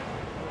boss,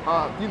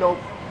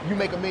 you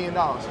make $1 million.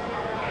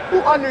 Who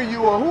under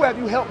you or who have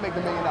you helped make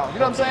 $1 million? You know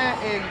what I'm saying?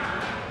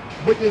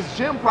 And with this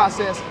gym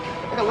process,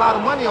 I make a lot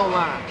of money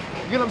online.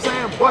 You know what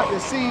I'm saying? But to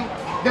see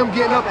them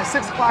getting up at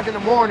 6 o'clock in the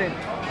morning,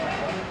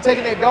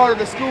 taking their daughter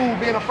to school,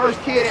 being the first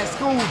kid at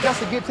school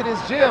just to get to this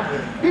gym,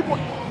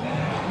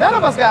 none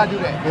of us gotta do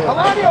that.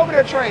 Kalani over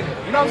there training.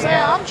 You know what I'm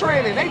saying? I'm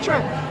training, they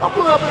train. I'm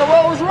pulling up in a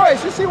Rolls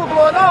Royce. You see what's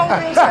going on?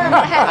 You know what I'm saying?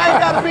 I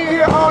ain't gotta be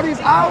here all these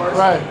hours.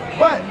 Right.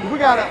 But we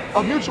got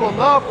a mutual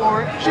love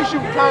for it. She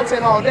shoots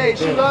content all day.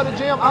 She love the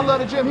gym, I love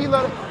the gym, he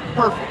love it.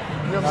 Perfect.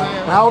 You know what I'm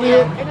saying? How old are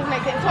you? It just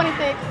makes sense.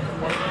 26.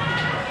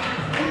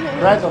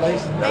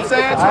 Congratulations. You know what I'm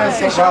saying?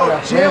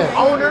 26-year-old gym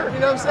owner, you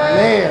know what I'm saying?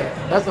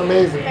 Man, that's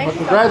amazing. Thank But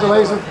you so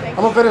congratulations. much. I'm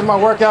gonna finish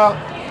my workout.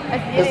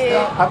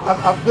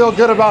 I feel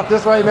good about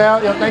this right now.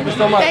 Yeah, thank you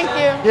so much. Thank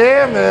you.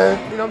 Yeah,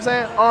 man. You know what I'm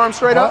saying? Arms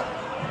straight up.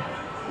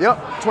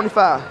 Yep,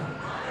 25.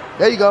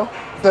 There you go.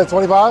 Said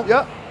 25?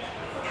 Yep.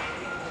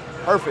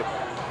 Perfect.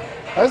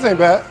 This ain't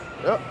bad.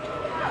 Yep.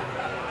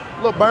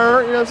 Little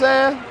burn, you know what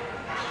I'm saying?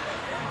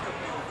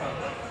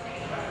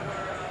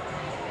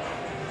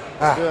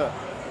 Yeah.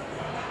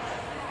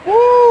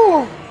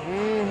 Woo!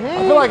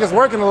 I feel like it's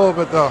working a little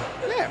bit though.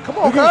 Yeah, come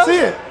on, You can cuz. see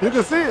it. You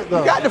can see it though.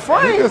 You got the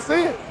frame. You can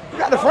see it. You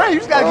got the frame. You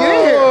just gotta get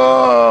in here.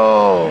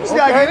 Oh, You just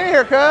gotta get in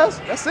here, cuz.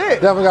 That's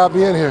it. Definitely gotta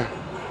be in here.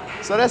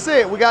 So that's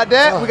it. We got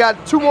that. We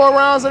got 2 more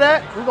rounds of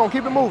that. We're gonna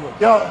keep it moving.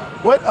 Yo,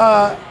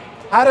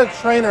 how do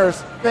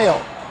trainers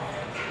fail?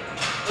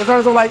 In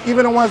terms of like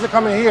even the ones that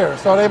come in here.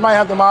 So they might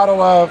have the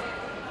model of,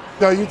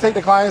 you take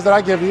the clients that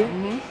I give you,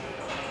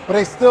 but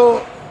they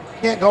still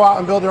can't go out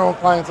and build their own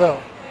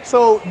clientele.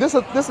 So this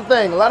is the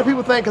thing. A lot of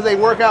people think because they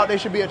work out, they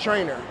should be a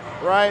trainer,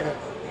 right? Yeah.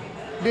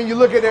 Then you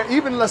look at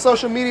even the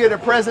social media, their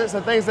presence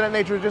and things of that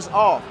nature are just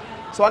off.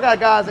 So I got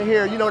guys in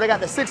here, they got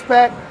the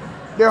 6-pack.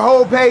 Their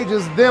whole page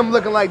is them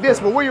looking like this,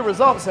 but where your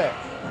results at?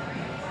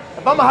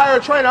 If I'm a hire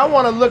trainer, I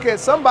want to look at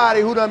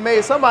somebody who done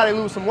made somebody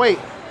lose some weight,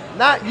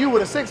 not you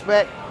with a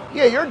 6-pack.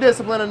 Yeah, you're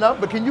disciplined enough,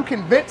 but can you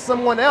convince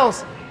someone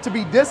else to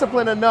be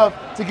disciplined enough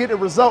to get the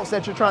results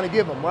that you're trying to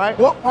give them, right?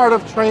 What part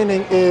of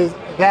training is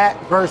that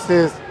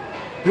versus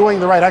doing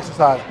the right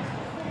exercise?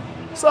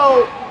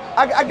 So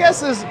I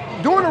guess is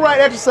doing the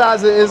right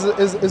exercise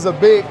is a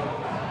big,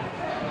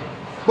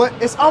 but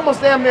it's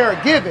almost damn near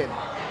a given.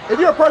 If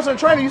you're a personal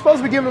trainer, you're supposed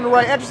to be giving them the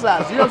right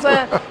exercise. You know what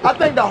I'm saying? I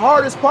think the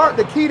hardest part,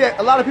 the key that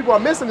a lot of people are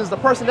missing is the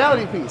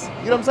personality piece.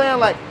 You know what I'm saying?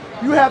 Like,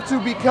 you have to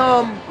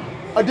become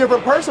a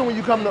different person when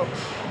you come to.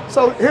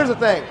 So here's the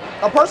thing.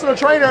 A personal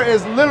trainer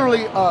is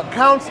literally a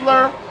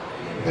counselor.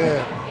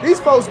 Yeah. These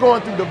folks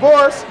going through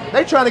divorce.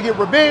 They trying to get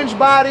revenge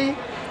body.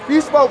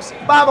 These folks,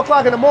 5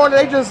 o'clock in the morning,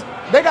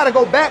 they got to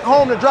go back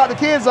home to drop the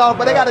kids off,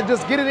 but they got to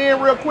just get it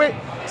in real quick.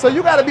 So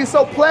you got to be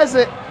so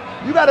pleasant.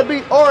 You got to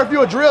be, or if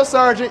you're a drill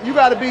sergeant, you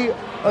got to be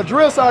a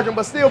drill sergeant,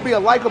 but still be a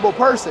likable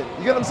person.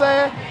 You get what I'm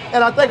saying?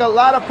 And I think a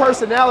lot of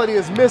personality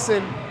is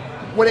missing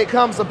when it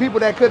comes to people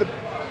that's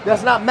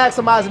not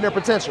maximizing their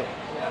potential.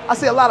 I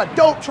see a lot of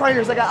dope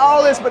trainers that got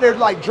all this, but they're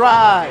like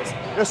dries.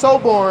 They're so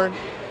boring.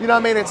 You know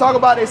what I mean? They talk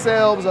about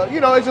themselves.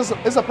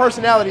 It's a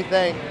personality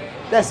thing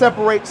that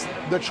separates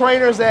the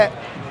trainers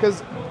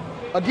because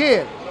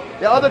again,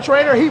 the other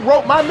trainer, he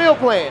wrote my meal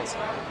plans.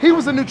 He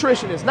was a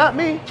nutritionist, not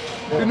me.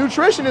 Yeah. The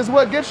nutrition is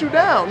what gets you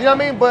down. You know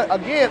what I mean? But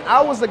again,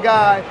 I was the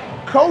guy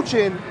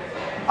coaching.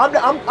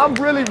 I'm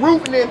really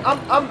rooting in.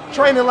 I'm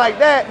training like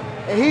that,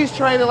 and he's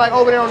training like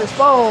over there on his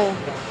phone.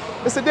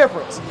 It's a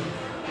difference.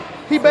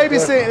 He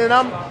babysitting and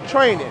I'm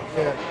training.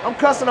 Yeah. I'm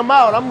cussing him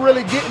out. I'm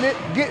really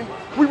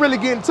we really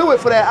getting to it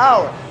for that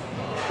hour.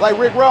 Like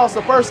Rick Ross,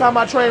 the first time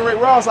I trained Rick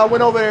Ross, I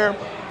went over there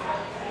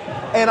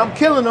and I'm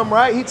killing him,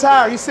 right? He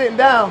tired, he's sitting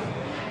down,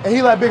 and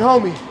he like, big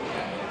homie,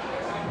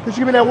 could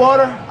you give me that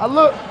water? I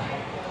look,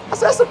 I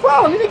said, that's the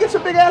problem. You need to get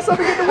your big ass up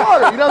and get the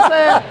water. You know what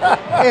I'm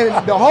saying?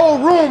 And the whole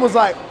room was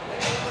like,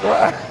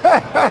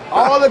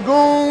 all the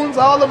goons,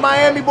 all the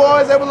Miami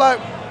boys, they were like,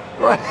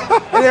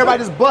 and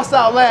everybody just bust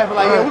out laughing,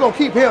 like, yeah, we're gonna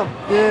keep him.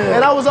 Yeah.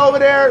 And I was over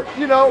there,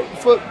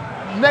 for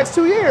the next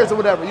 2 years or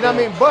whatever, you know what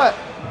I mean? But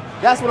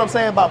that's what I'm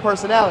saying about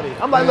personality.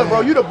 I'm like, look,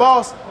 bro, you the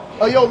boss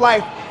of your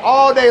life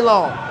all day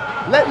long.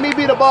 Let me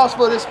be the boss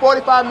for this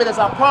 45 minutes.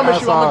 I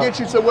promise I'm gonna get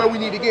you to where we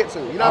need to get to.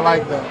 You know what I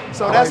mean? That.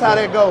 So that's how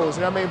that goes.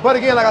 You know what I mean? But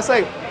again, like I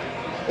say,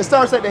 it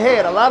starts at the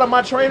head. A lot of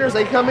my trainers,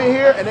 they come in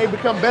here and they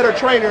become better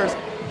trainers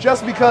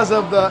just because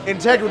of the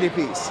integrity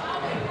piece.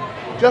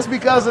 Just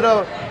because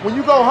of when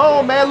you go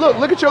home, man,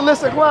 look at your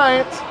list of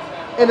clients,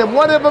 and then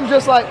one of them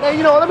just like,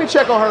 man, let me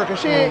check on her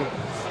because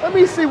let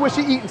me see what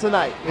she eating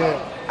tonight.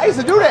 Yeah. I used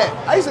to do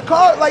that. I used to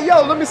call like,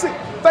 yo, let me see,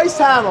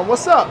 FaceTime them,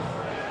 what's up?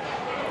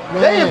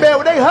 Man. They in bed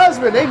with their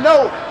husband. They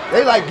know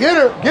they like, get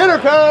her,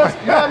 cuz.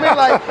 You know what I mean?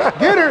 Like,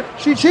 get her.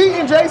 She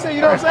cheating, Jason.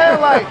 You know what I'm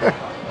saying?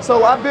 Like,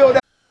 so I build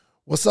that.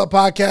 What's up,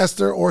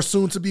 podcaster or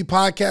soon-to-be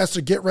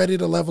podcaster? Get ready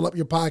to level up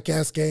your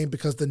podcast game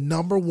because the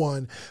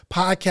 #1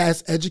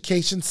 podcast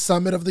education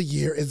summit of the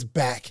year is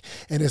back,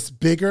 and it's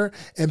bigger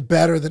and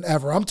better than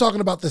ever. I'm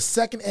talking about the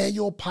second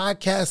annual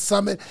podcast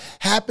summit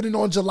happening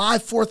on July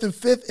 4th and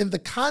 5th in the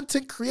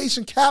content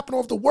creation capital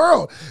of the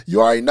world.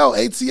 You already know,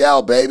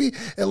 ATL, baby.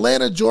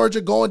 Atlanta, Georgia,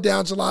 going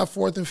down July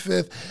 4th and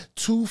 5th.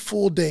 2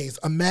 full days.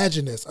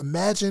 Imagine this.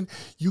 Imagine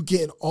you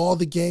getting all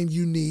the game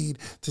you need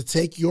to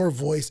take your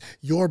voice,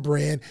 your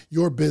brand,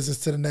 your business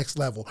to the next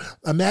level.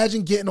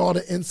 Imagine getting all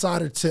the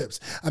insider tips.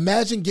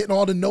 Imagine getting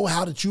all the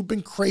know-how that you've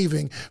been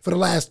craving for the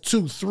last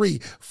 2,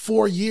 3,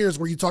 4 years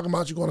where you're talking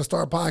about you're going to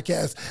start a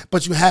podcast,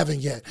 but you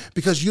haven't yet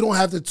because you don't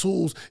have the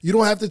tools, you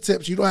don't have the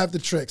tips, you don't have the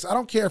tricks. I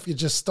don't care if you're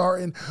just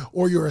starting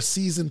or you're a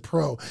seasoned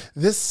pro.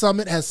 This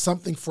summit has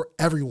something for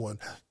everyone.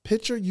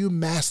 Picture you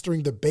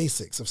mastering the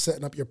basics of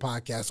setting up your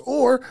podcast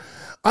or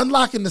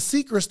unlocking the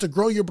secrets to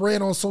grow your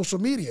brand on social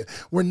media.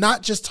 We're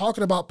not just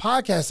talking about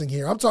podcasting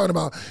here. I'm talking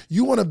about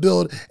you want to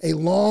build a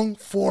long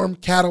form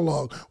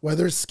catalog,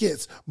 whether it's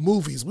skits,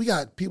 movies. We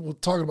got people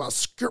talking about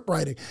script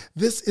writing.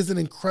 This is an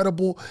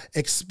incredible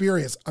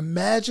experience.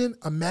 Imagine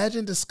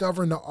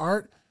discovering the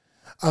art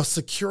of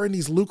securing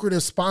these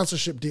lucrative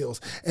sponsorship deals.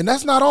 And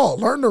that's not all.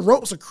 Learn the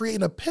ropes of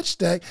creating a pitch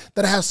deck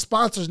that has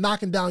sponsors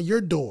knocking down your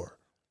door.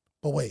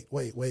 But wait.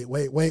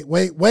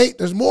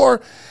 There's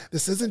more.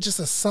 This isn't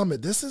just a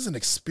summit. This is an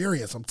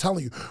experience. I'm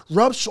telling you,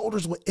 rub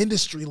shoulders with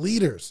industry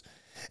leaders.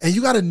 And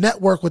you got to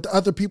network with the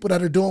other people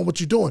that are doing what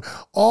you're doing.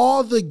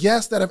 All the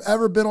guests that have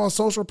ever been on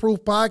Social Proof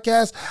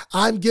Podcast,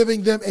 I'm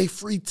giving them a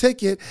free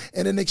ticket.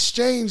 And in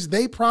exchange,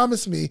 they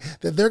promise me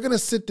that they're going to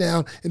sit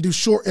down and do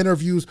short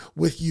interviews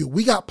with you.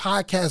 We got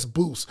podcast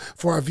booths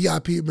for our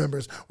VIP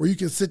members where you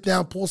can sit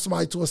down, pull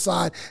somebody to a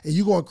side, and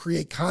you're going to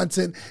create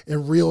content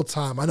in real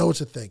time. I know what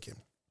you're thinking.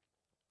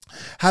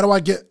 How do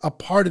I get a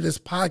part of this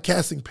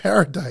podcasting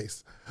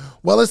paradise?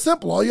 Well, it's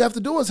simple. All you have to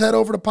do is head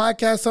over to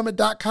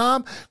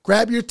podcastsummit.com,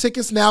 grab your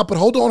tickets now, but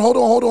hold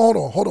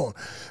on,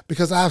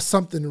 because I have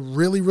something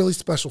really, really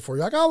special for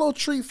you. I got a little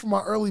treat for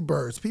my early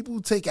birds, people who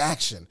take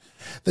action.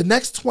 The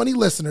next 20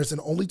 listeners, and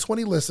only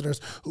 20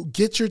 listeners, who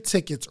get your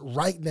tickets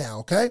right now,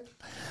 okay?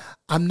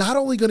 I'm not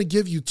only going to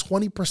give you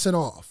 20%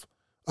 off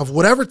of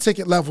whatever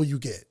ticket level you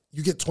get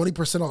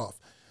 20% off.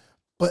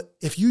 But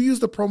if you use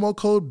the promo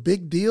code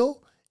Big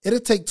Deal, it'll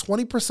take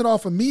 20%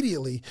 off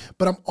immediately,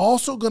 but I'm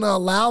also going to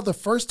allow the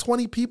first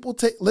 20 people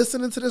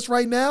listening to this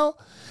right now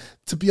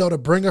to be able to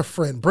bring a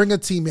friend, bring a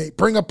teammate,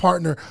 bring a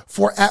partner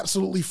for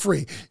absolutely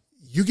free.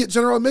 You get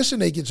general admission,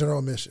 they get general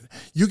admission.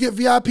 You get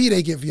VIP,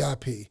 they get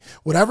VIP.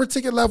 Whatever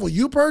ticket level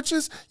you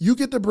purchase, you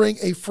get to bring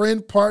a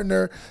friend,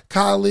 partner,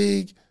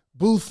 colleague,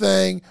 boo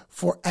thing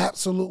for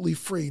absolutely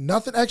free.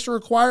 Nothing extra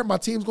required. My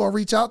team's going to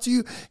reach out to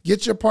you,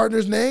 get your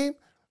partner's name,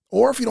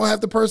 or if you don't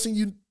have the person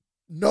you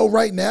know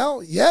right now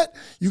yet,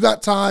 you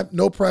got time,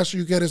 no pressure,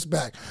 you get us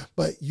back.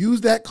 But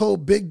use that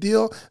code Big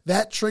Deal.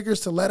 That triggers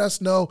to let us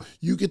know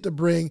you get to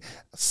bring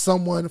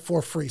someone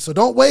for free. So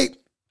don't wait.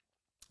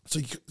 So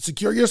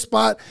secure your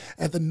spot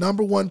at the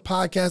 #1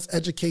 podcast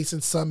education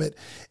summit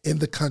in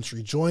the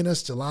country. Join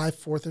us July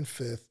 4th and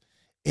 5th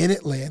in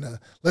Atlanta.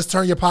 Let's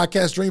turn your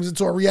podcast dreams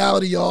into a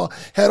reality, y'all.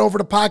 Head over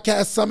to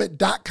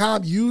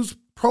podcastsummit.com. Use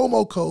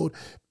promo code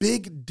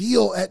Big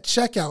Deal at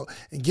checkout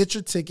and get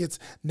your tickets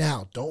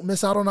now. Don't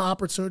miss out on the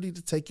opportunity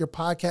to take your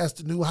podcast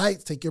to new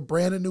heights, take your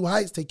brand to new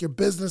heights, take your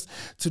business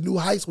to new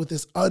heights with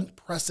this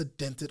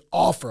unprecedented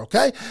offer,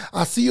 okay?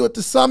 I'll see you at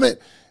the summit.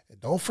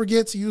 And don't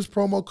forget to use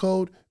promo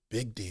code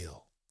Big Deal.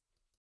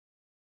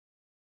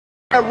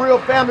 That real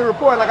family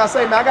report, like I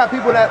say, man, I got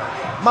people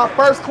that my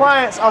first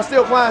clients are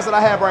still clients that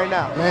I have right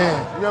now.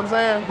 Man. You know what I'm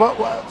saying?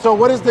 But so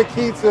what is the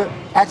key to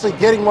actually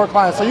getting more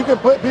clients? So you can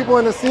put people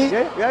in the seat.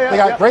 Yeah. They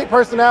got great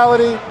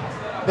personality.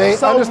 They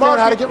understand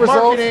how to get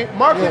results.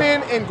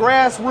 Marketing and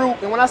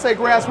grassroots. And when I say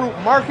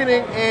grassroots,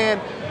 marketing and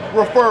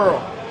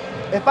referral.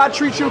 If I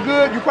treat you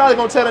good, you're probably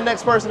going to tell the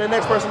next person, the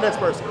next person, the next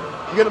person.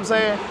 You get what I'm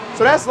saying?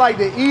 So that's like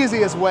the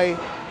easiest way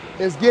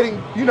is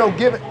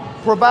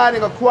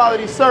providing a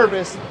quality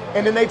service,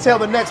 and then they tell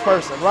the next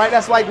person, right?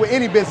 That's like with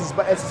any business,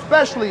 but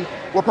especially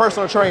with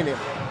personal training.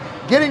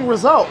 Getting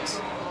results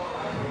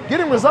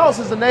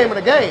is the name of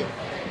the game.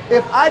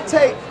 If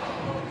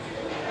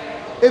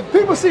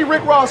people see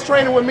Rick Ross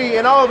training with me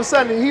and all of a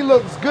sudden he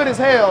looks good as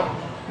hell,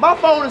 my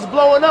phone is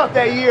blowing up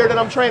that year that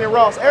I'm training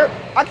Ross.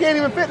 I can't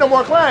even fit no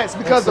more clients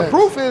because the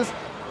proof is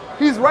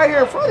he's right here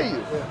in front of you.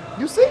 Yeah.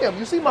 You see him,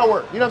 you see my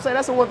work. You know what I'm saying?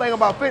 That's the one thing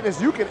about fitness,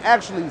 you can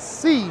actually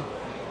see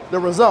the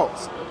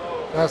results.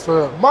 That's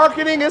real.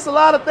 Marketing, it's a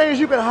lot of things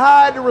you can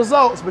hide the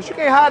results, but you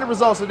can't hide the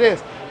results of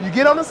this. You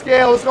get on the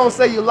scale, it's gonna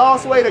say you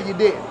lost weight or you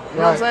didn't. You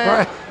know what I'm saying?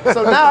 Right.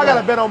 So now I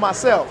gotta bet on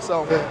myself.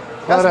 So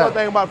that's one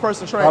thing about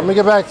personal training. Let me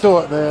get back to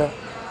it, man.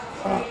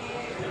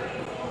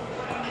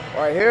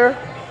 Right here.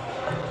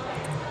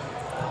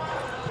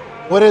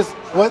 What's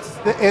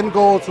the end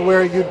goal to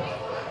where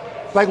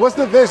what's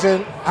the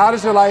vision? How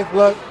does your life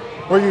look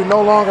where you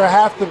no longer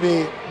have to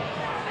be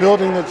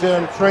building the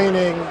gym,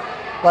 training,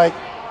 like,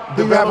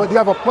 do you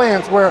have a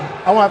plan to where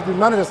I won't have to do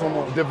none of this no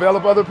more?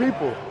 Develop other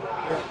people.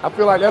 I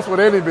feel like that's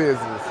what any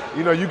business.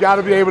 You know, you got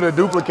to be able to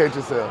duplicate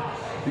yourself.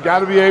 You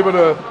got to be able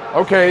to,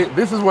 okay,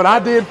 this is what I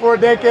did for a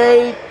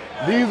decade.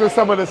 These are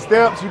some of the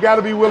steps. You got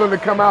to be willing to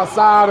come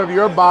outside of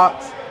your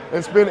box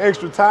and spend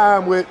extra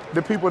time with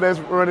the people that's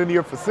running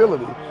your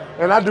facility.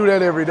 And I do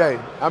that every day.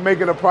 I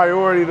make it a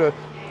priority to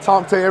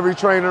talk to every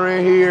trainer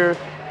in here,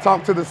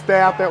 talk to the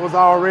staff that was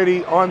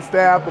already on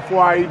staff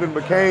before I even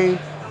became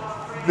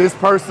this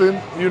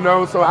person, you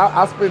know. So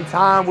I spend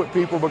time with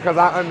people because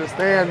I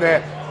understand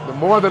that the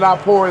more that I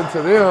pour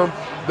into them,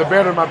 the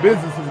better my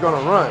business is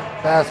gonna run.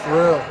 That's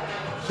real.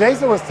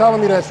 Jason was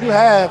telling me that you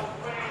have,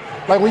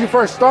 like when you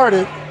first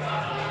started,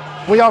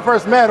 when y'all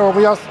first met or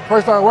when y'all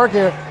first started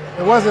working here,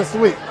 it wasn't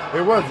sweet.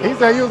 It wasn't. He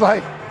said he was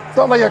like,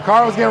 something like your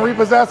car was getting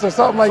repossessed or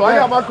something like that. So I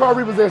got my car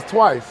repossessed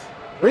twice.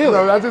 Really? You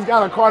know, I just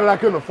got a car that I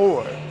couldn't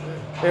afford.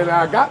 And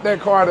I got that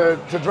car to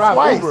drive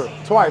Uber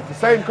twice, the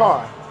same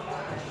car.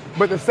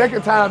 But the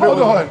second time,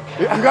 Hold on.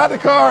 You got the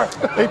car,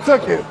 they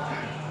took it.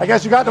 I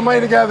guess you got the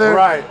money together,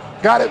 right?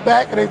 Got it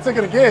back, and they took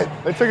it again.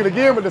 They took it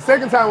again, but the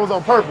second time was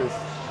on purpose.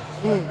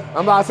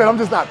 I said, I'm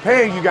just not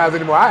paying you guys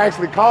anymore. I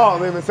actually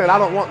called them and said, I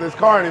don't want this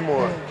car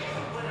anymore.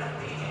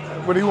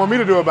 What do you want me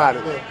to do about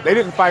it? They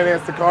didn't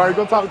finance the car.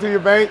 Go talk to your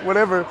bank,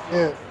 whatever.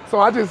 So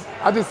I just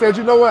said,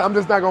 you know what? I'm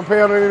just not gonna pay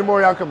on it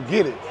anymore. Y'all come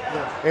get it.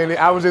 And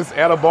I was just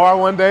at a bar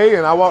one day,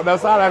 and I walked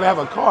outside. I didn't have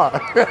a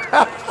car.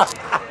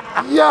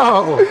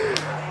 Yo.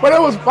 But it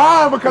was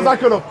fine because I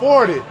could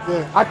afford it.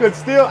 I could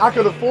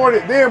afford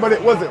it then, but it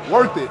wasn't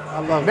worth it. I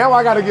love it. Now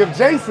I got to give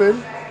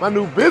Jason, my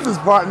new business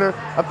partner,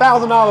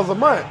 $1,000 a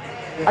month.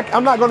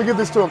 I'm not going to give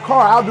this to a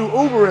car. I'll do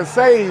Uber and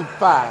save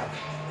 $5.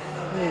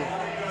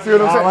 See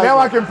what I'm saying? Now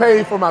I can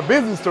pay for my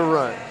business to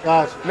run.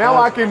 Gotcha.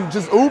 Now I can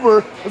just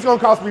Uber. It's going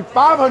to cost me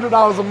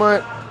 $500 a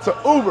month to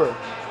Uber.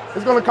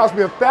 It's going to cost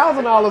me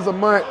 $1,000 a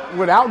month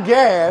without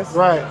gas,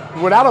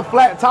 without a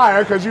flat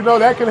tire, because you know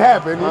that can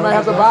happen. You might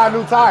have to buy a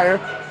new tire.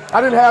 I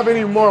didn't have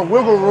any more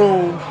wiggle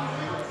room,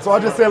 so I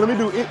just said, let me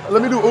do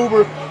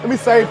Uber. Let me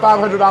save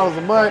 $500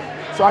 a month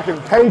so I can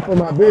pay for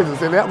my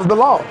business, and that was the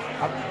law.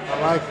 I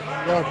like it.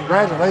 Yo,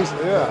 congratulations.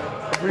 Yeah,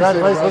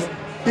 congratulations. Let's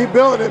keep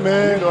building it,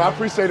 man. You know, I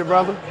appreciate it,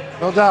 brother.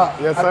 No doubt.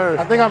 Yes, sir.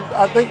 I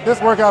think this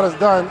workout is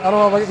done. I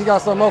don't know if he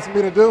got something else for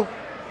me to do.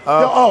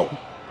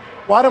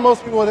 Why do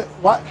most people?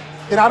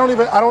 And I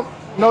don't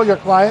know your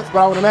clients, but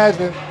I would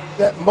imagine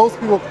that most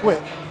people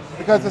quit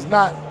because it's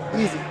not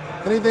easy.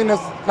 Anything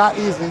that's not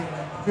easy,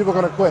 people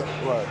are gonna quit.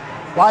 Right.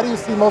 Why do you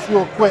see most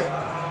people quit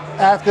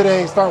after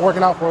they start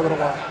working out for a little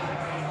while?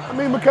 I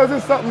mean, because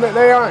it's something that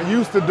they aren't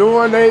used to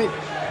doing.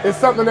 It's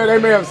something that they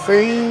may have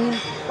seen,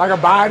 like a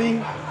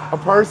body, a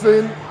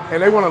person,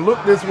 and they want to look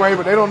this way,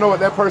 but they don't know what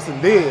that person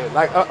did.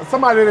 Like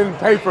somebody didn't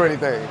pay for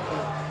anything.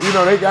 You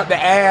know, they got the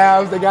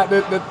abs, they got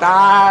the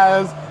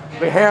thighs,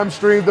 the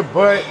hamstrings, the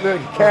butt, the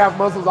calf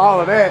muscles,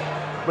 all of that.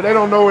 But they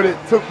don't know what it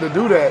took to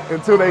do that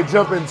until they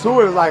jump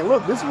into it. It's like,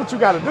 look, this is what you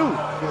got to do.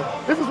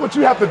 This is what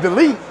you have to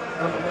delete.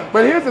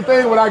 But here's the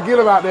thing, what I get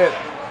about that.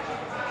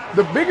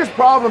 The biggest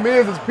problem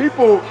is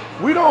people,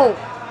 we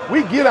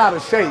get out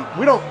of shape.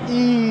 We don't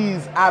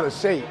ease out of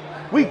shape.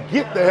 We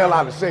get the hell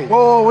out of shape.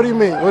 Whoa, what do you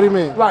mean? What do you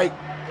mean? Like,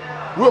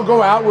 we'll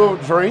go out, we'll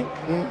drink,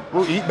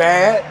 we'll eat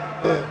bad,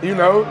 you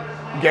know,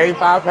 gain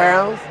 5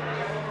 pounds.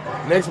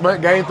 Next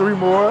month, gain 3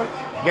 more,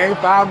 gain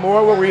 5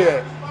 more. Where we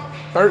at?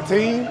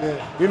 13,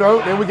 you know,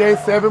 then we gained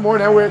 7 more,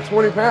 now we're at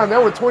 20 pounds.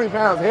 Now we're 20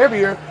 pounds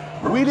heavier.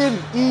 We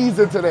didn't ease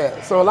into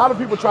that. So a lot of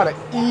people try to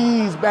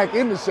ease back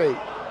into shape,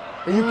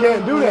 and you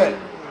can't do that.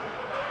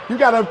 You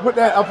gotta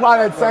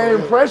apply that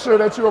same pressure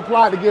that you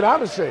applied to get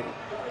out of shape.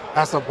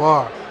 That's a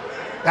bar.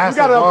 You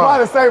gotta apply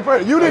the same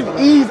pressure. You didn't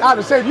ease out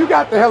of shape, you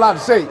got the hell out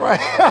of shape. Right.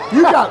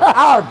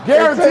 I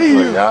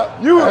guarantee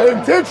you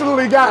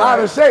intentionally got out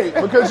of shape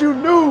because you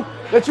knew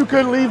that you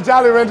couldn't leave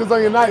Jolly Ranchers on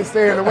your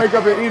nightstand and wake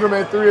up and eat them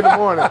at 3 in the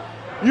morning.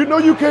 You know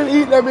you couldn't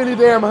eat that many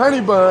damn honey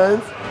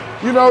buns.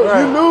 You know,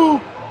 you knew,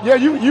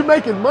 you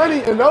making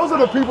money, and those are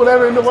the people that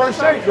are in the worst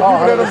shape, the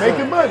people that are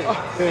making money.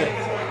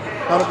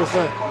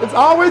 100%. It's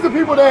always the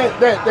people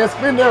that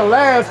spend their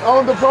last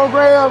on the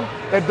program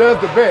that does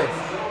the best.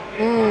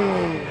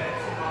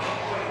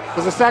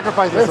 Because they're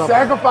sacrificing something.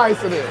 They're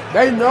sacrificing it.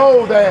 They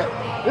know that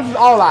this is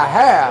all I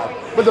have.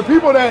 But the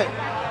people that,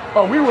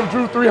 we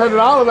withdrew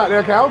 $300 out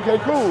there, okay,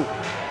 cool.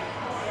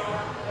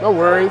 No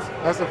worries.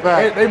 That's a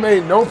fact. They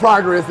made no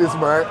progress this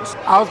month.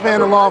 I was paying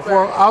the law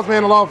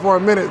for a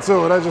minute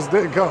too, and that just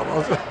didn't come.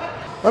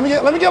 Let me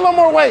get a little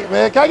more weight,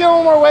 man. Can I get a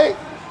little more weight?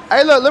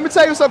 Hey, look, let me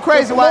tell you something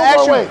crazy. Why I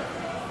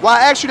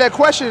asked you that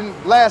question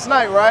last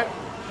night, right?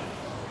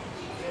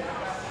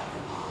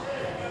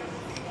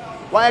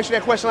 Why I asked you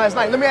that question last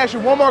night? Let me ask you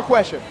one more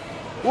question.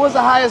 What was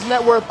the highest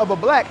net worth of a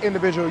black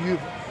individual you?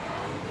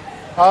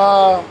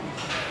 I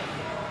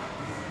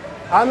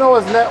know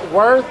his net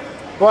worth,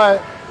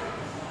 but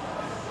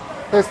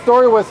his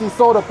story was he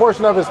sold a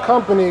portion of his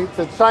company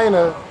to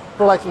China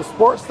for like some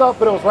sports stuff,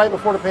 but it was right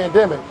before the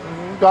pandemic.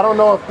 So I don't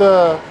know if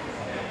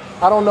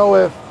I don't know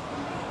if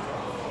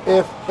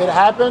it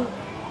happened,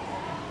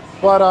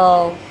 but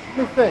let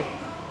me think.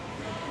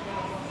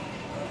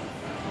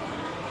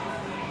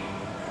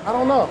 I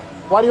don't know.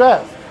 Why do you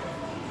ask?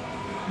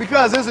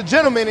 Because there's a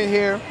gentleman in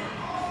here,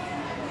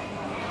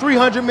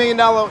 $300 million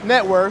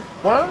net worth.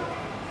 What?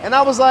 And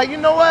I was like, you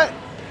know what?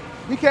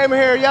 He came in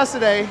here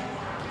yesterday,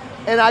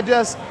 and I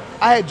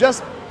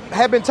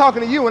had been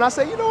talking to you, and I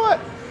said, you know what?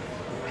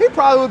 He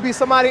probably would be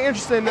somebody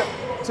interesting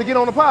to get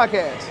on the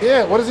podcast.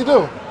 Yeah, what does he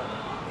do?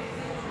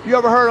 You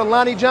ever heard of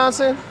Lonnie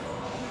Johnson?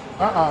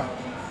 Uh-uh.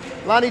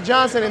 Lonnie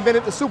Johnson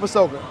invented the Super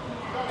Soaker.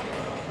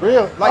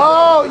 Really?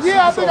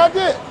 Yeah, I think I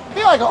did.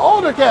 He like an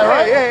older cat,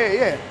 right?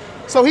 Yeah.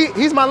 So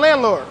he's my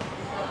landlord.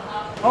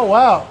 Oh,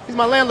 wow. He's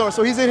my landlord,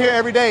 so he's in here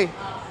every day.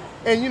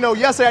 And,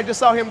 yesterday I just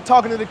saw him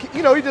talking to the kids.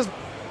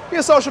 He's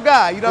a social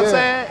guy, you know what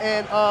I'm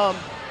saying? And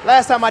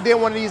last time I did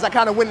one of these, I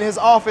kind of went in his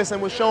office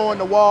and was showing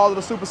the wall of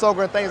the Super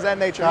Soaker and things of that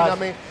nature, you know what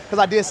I mean? Because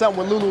I did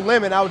something with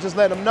Lululemon. I was just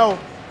letting them know.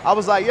 I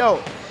was like,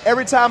 yo,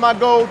 every time I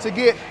go to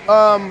get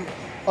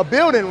a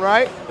building,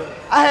 right,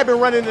 I have been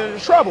running into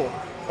trouble.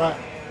 Right.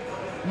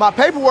 My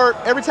paperwork,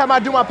 every time I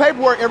do my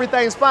paperwork,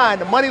 everything's fine.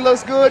 The money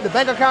looks good, the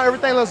bank account,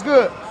 everything looks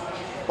good.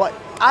 But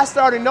I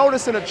started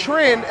noticing a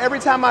trend. Every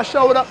time I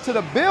showed up to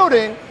the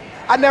building,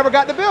 I never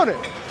got the building.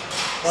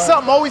 Right.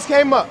 Something always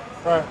came up.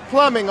 Right.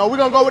 Plumbing, or we're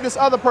gonna go with this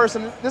other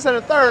person, this and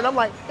the third. And I'm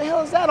like, the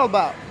hell is that all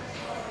about?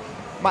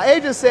 My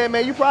agent said,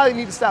 man, you probably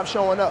need to stop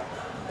showing up.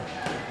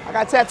 I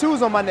got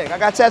tattoos on my neck. I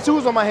got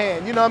tattoos on my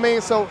hand, you know what I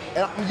mean? So,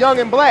 and I'm young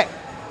and black.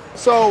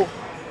 So,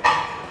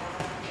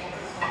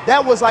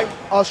 that was like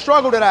a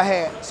struggle that I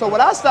had. So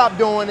what I stopped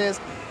doing is,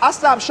 I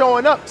stopped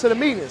showing up to the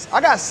meetings.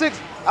 I've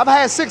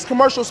had 6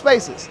 commercial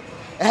spaces.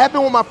 It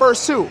happened with my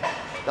first 2.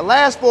 The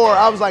last 4,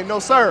 I was like, no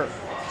sir.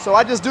 So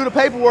I just do the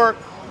paperwork,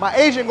 my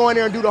agent go in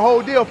there and do the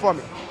whole deal for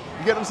me.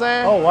 You get what I'm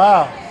saying? Oh,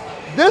 wow.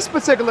 This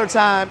particular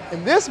time,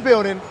 in this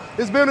building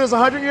is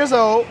 100 years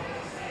old.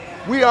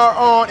 We are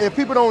on, if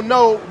people don't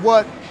know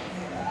what,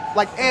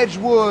 like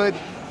Edgewood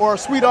or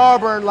Sweet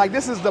Auburn, like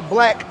this is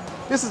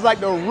like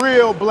the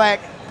real black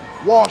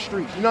Wall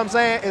Street, you know what I'm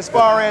saying? As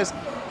far as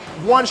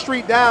one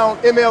street down,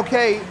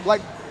 MLK,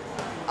 like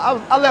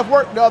I left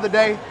work the other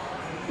day,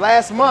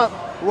 last month,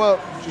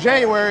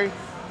 January,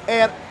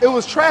 and it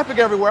was traffic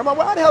everywhere. I'm like,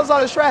 why the hell is all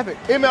this traffic?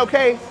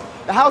 MLK,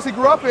 the house he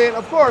grew up in,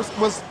 of course,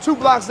 was 2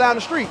 blocks down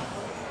the street.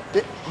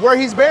 Where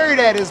he's buried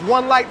at is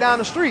 1 light down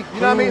the street,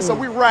 you know what I mean? So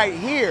we're right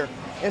here.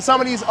 And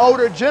some of these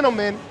older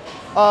gentlemen,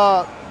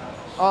 Mr.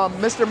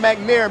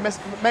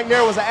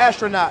 McNair was an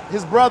astronaut.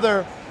 His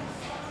brother,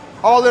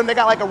 all of them, they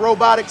got like a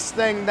robotics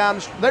thing down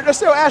the street. They're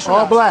still astronauts.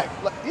 All black.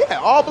 Yeah,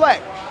 all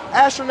black.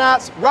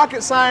 Astronauts,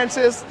 rocket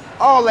scientists,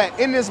 all that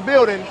in this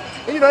building.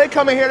 And they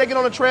come in here, they get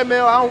on the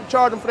treadmill. I don't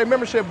charge them for their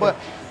membership, but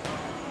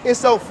it's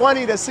so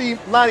funny to see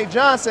Lonnie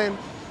Johnson.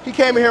 He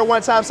came in here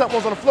one time, something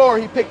was on the floor,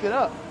 he picked it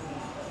up.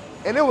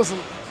 And it was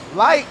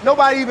light,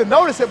 nobody even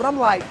noticed it, but I'm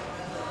like,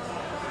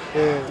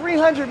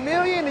 300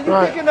 million and you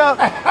picking up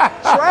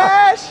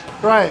trash?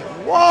 Right.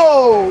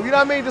 Whoa, you know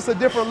what I mean? Just a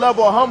different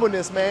level of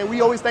humbleness, man.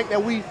 We always think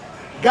that we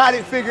got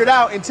it figured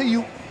out until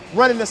you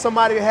run into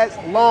somebody that has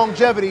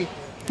longevity.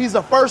 He's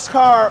the first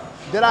car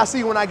that I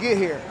see when I get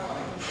here.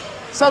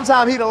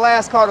 Sometimes he's the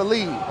last car to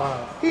leave.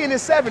 Wow. He in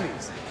his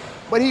 70s,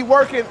 but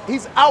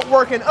he's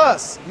outworking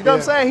us. You know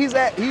what I'm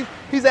saying?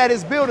 He's at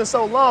his building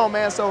so long,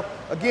 man. So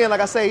again,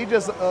 like I say, he's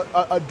just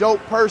a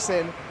dope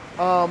person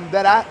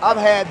that I've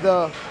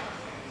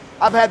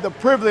had the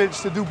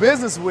privilege to do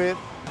business with,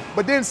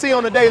 but didn't see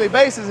on a daily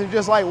basis and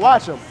just like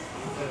watch him.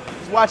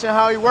 Just watching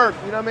how he worked,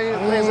 you know what I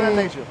mean? Things of that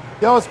nature.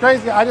 Yo, it's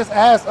crazy. I just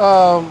asked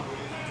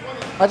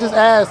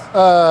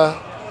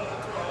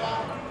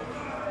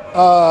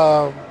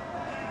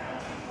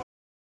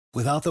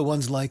Without the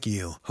ones like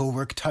you, who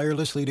work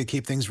tirelessly to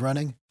keep things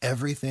running,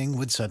 everything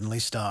would suddenly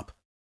stop.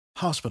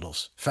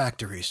 Hospitals,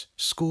 factories,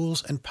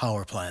 schools, and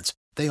power plants,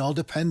 they all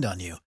depend on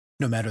you.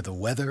 No matter the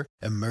weather,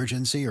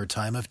 emergency, or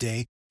time of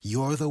day,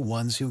 you're the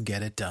ones who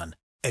get it done.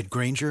 At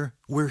Grainger,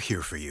 we're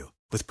here for you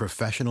with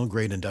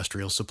professional-grade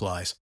industrial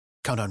supplies.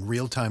 Count on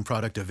real-time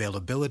product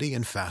availability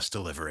and fast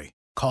delivery.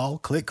 Call,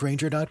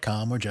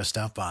 clickgrainger.com, or just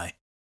stop by.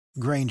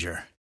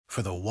 Grainger,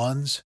 for the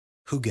ones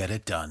who get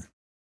it done.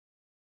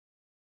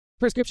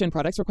 Prescription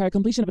products require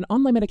completion of an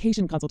online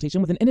medication consultation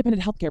with an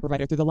independent healthcare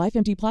provider through the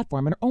LifeMD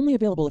platform and are only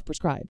available if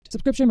prescribed.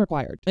 Subscription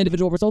required.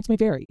 Individual results may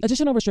vary.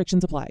 Additional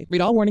restrictions apply.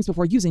 Read all warnings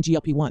before using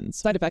GLP-1s.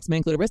 Side effects may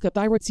include a risk of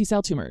thyroid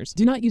C-cell tumors.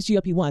 Do not use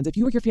GLP-1s if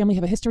you or your family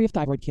have a history of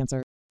thyroid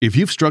cancer. If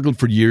you've struggled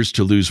for years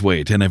to lose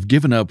weight and have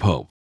given up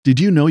hope, did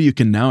you know you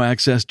can now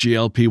access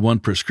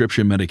GLP-1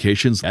 prescription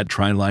medications at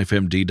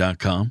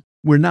TryLifeMD.com?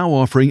 We're now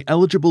offering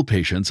eligible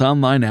patients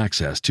online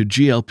access to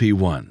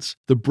GLP-1s,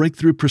 the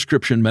breakthrough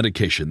prescription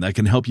medication that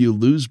can help you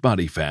lose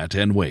body fat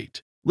and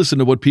weight. Listen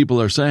to what people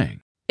are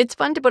saying. It's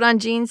fun to put on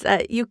jeans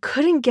that you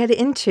couldn't get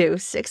into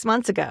 6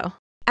 months ago.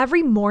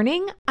 Every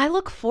morning, I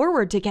look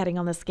forward to getting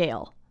on the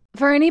scale.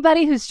 For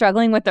anybody who's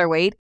struggling with their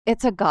weight,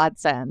 it's a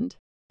godsend.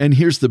 And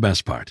here's the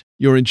best part.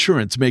 Your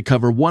insurance may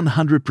cover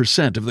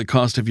 100% of the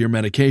cost of your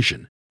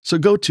medication. So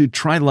go to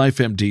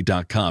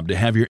TryLifeMD.com to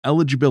have your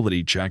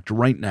eligibility checked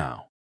right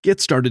now.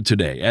 Get started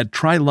today at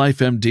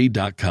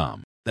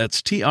TryLifeMD.com.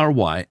 That's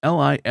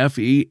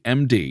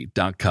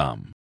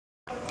TryLifeMD.com.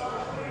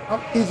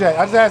 EJ,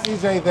 I just asked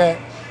EJ that.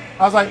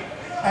 I was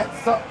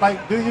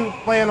like, do you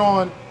plan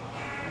on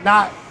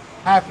not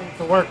having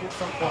to work at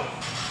some point?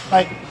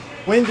 Like,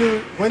 when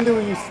do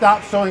you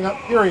stop showing up?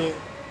 Period.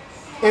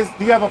 Do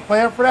you have a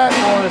plan for that,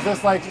 or is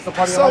this like just a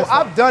part of your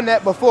lifestyle? So I've done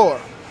that before.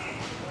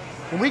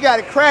 When we got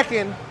it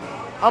cracking,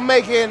 I'm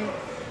making,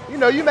 you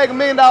make $1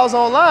 million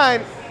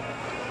online.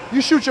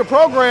 You shoot your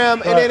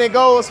program, and then it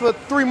goes for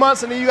 3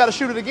 months, and then you got to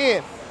shoot it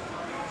again.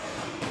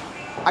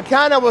 I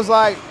kind of was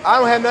like, I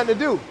don't have nothing to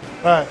do.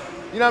 Right.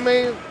 You know what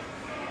I mean?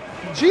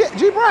 G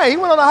Brian, he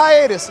went on a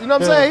hiatus. You know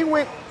what I'm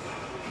saying?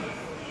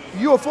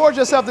 You afford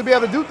yourself to be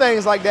able to do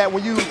things like that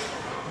when you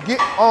get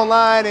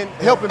online and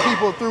helping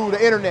people through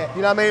the internet.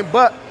 You know what I mean?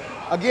 But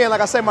again,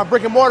 like I say, my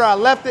brick and mortar, I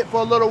left it for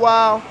a little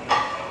while,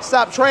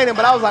 stopped training,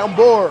 but I was like, I'm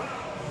bored.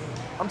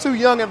 I'm too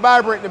young and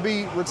vibrant to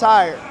be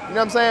retired. You know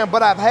what I'm saying?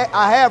 But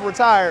I have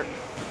retired,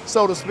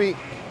 so to speak.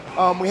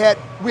 We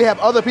have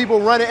other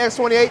people running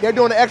X28. They're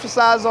doing the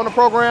exercises on the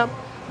program.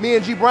 Me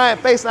and G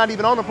Bryant Face not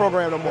even on the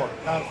program no more.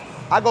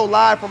 I go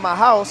live from my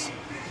house,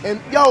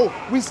 and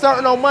we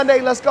starting on Monday.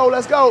 Let's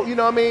go. You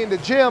know what I mean? The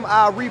gym,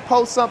 I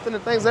repost something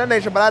and things of that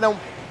nature, but I don't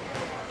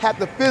have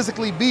to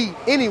physically be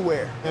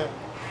anywhere. Yeah.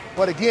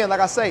 But again, like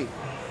I say,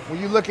 when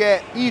you look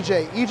at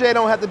EJ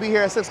don't have to be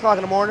here at 6 o'clock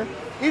in the morning.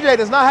 EJ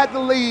does not have to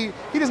leave.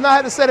 He does not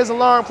have to set his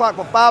alarm clock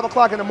for 5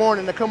 o'clock in the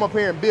morning to come up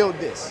here and build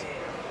this.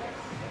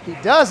 He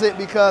does it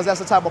because that's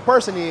the type of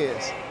person he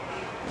is.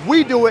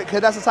 We do it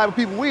because that's the type of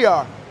people we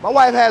are. My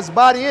wife has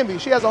body envy.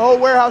 She has a whole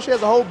warehouse. She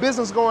has a whole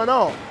business going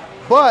on.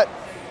 But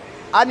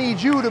I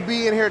need you to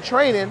be in here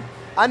training.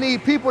 I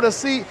need people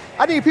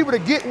to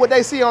get what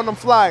they see on them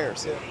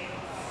flyers. Yeah.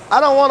 I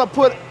don't want to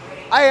put,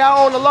 hey,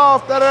 I own the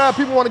loft,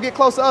 people want to get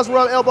close to us,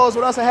 rub elbows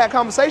with us and have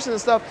conversations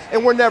and stuff,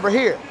 and we're never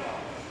here.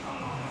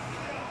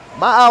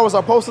 My hours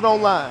are posted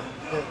online.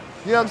 Yeah.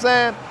 You know what I'm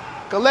saying?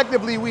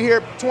 Collectively, we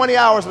here 20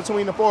 hours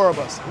between the four of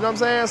us. You know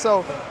what I'm saying?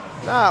 So,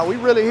 we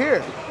really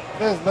here.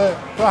 Yes, man.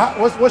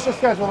 So what's your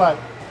schedule like?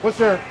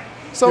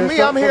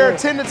 I'm here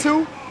 10 to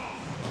 2.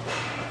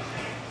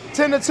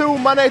 10 to 2,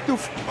 Monday through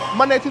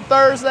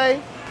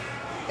Thursday.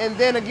 And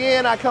then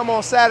again, I come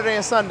on Saturday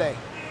and Sunday.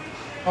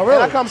 Oh,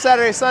 really? And I come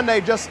Saturday, Sunday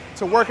just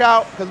to work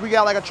out because we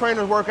got like a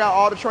trainer's workout.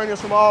 All the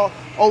trainers from all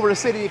over the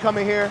city come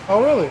in here.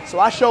 Oh, really? So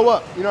I show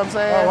up, you know what I'm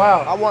saying? Oh,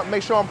 wow. I want to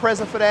make sure I'm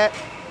present for that.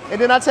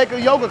 And then I take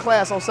a yoga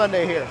class on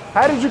Sunday here.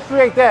 How did you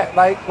create that?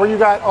 Like, where you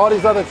got all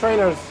these other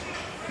trainers?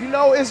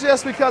 It's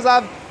just because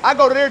I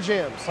go to their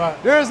gyms. Right.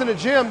 There isn't a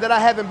gym that I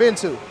haven't been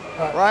to,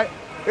 right?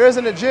 There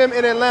isn't a gym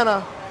in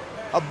Atlanta,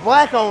 a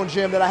black-owned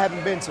gym that I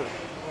haven't been to.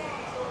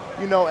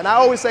 And I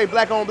always say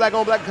black-owned,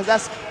 because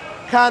that's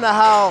kind of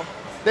how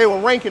they were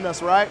ranking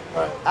us, right?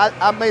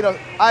 I made an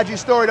IG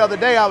story the other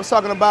day. I was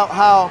talking about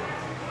how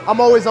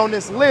I'm always on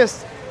this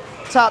list,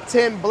 top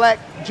 10 black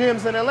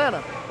gyms in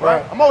Atlanta,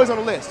 right? I'm always on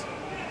the list.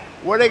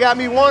 Where they got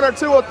me 1 or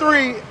 2 or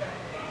 3,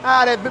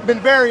 they've been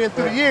varying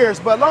through the years,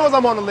 but as long as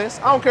I'm on the list,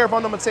 I don't care if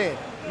I'm number 10. You know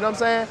what I'm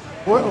saying?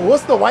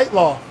 What's the white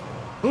law?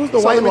 Who's the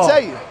white law? Let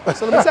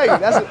me tell you.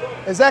 That's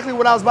exactly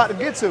what I was about to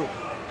get to.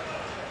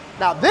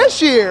 Now,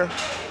 this year,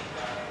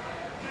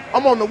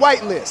 I'm on the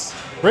white list.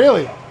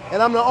 Really?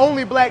 And I'm the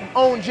only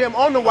black-owned gym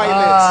on the white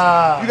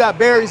list. You got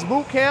Barry's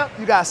Boot Camp,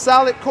 you got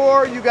Solid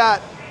Core, you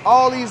got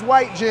all these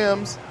white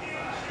gyms,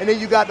 and then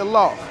you got the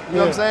Loft. You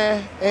know what I'm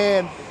saying?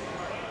 And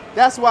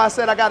that's why I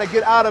said I got to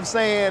get out of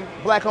saying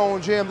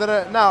black-owned gym.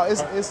 No,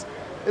 it's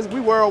we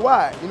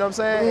worldwide. You know what I'm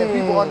saying? And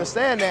people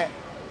understand that.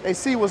 They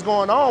see what's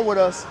going on with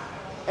us,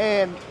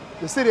 and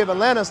the city of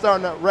Atlanta is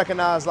starting to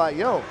recognize, like,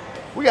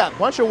 we got a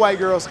bunch of white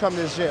girls coming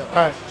to this gym.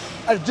 Right.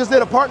 I just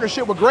did a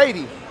partnership with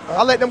Grady.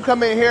 I let them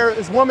come in here.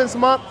 It's Women's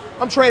Month.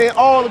 I'm training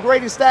all the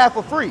Grady staff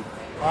for free.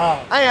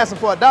 Wow. I ain't asking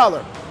for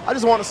 $1. I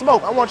just want to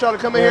smoke. I want y'all to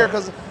come in here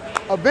because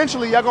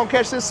eventually y'all gonna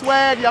catch this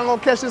swag, y'all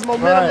gonna catch this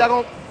momentum,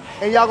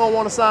 y'all gonna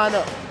want to sign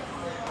up.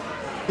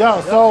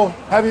 So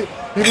have you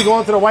been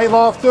going to the White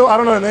Loft too? I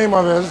don't know the name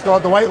of it. It's just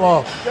called the White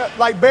Loft. Yeah,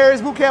 like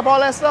Barry's Boot Camp, all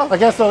that stuff? I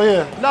guess so,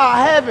 yeah. No,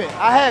 I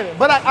haven't.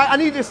 But I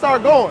need to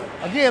start going.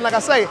 Again, like I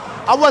say,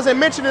 I wasn't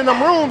mentioning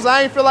them rooms.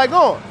 I ain't feel like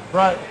going.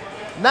 Right.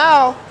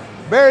 Now,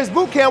 Barry's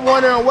Boot Camp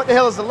wondering what the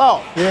hell is the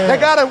law. Yeah.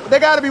 They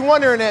gotta be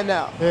wondering that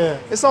now. Yeah.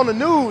 It's on the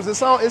news.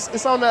 It's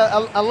on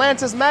the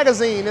Atlantis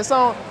magazine.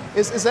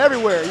 It's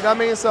everywhere. You know what I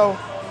mean? So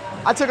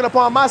I took it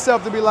upon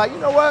myself to be like, you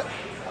know what?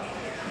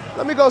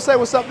 Let me go say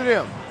what's up to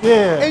them.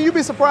 Yeah. And you'd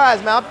be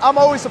surprised, man. I'm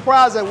always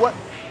surprised at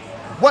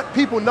what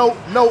people know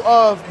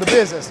of the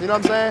business. You know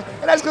what I'm saying?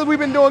 And that's because we've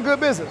been doing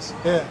good business.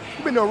 Yeah.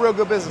 We've been doing real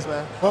good business,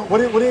 man. What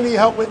do you need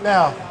help with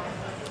now?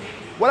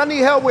 What I need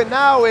help with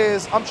now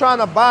is I'm trying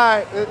to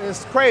buy.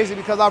 It's crazy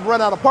because I've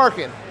run out of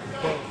parking.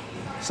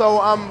 So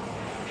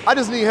I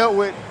just need help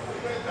with.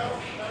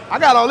 I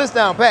got all this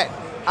down pat.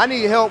 I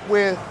need help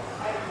with.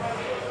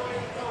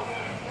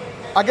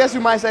 I guess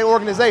you might say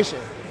organization.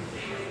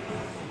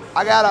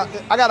 I got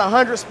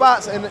 100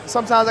 spots, and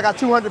sometimes I got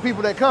 200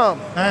 people that come.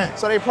 Dang.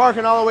 So they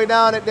parking all the way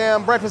down at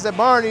damn Breakfast at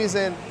Barney's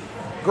and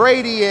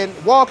Grady and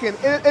walking,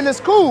 and it's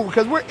cool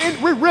because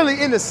we're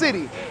really in the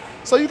city.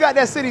 So you got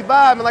that city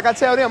vibe, and like I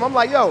tell them, I'm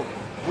like, yo,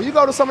 when you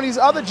go to some of these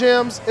other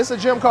gyms, it's a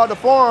gym called The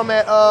Forum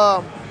at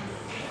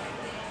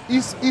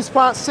East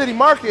Ponce City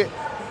Market,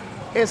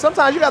 and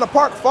sometimes you got to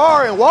park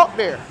far and walk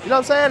there. You know what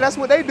I'm saying? That's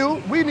what they do.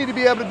 We need to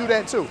be able to do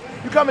that too.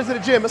 You come into the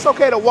gym, it's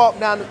okay to walk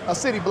down a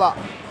city block.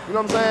 You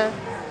know what I'm saying?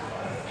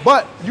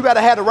 But you got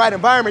to have the right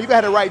environment. You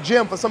got to have the right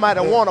gym for somebody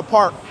to want to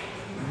park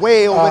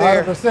way over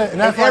there. 100%.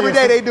 And every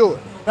day they do it.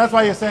 That's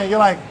why you're saying you're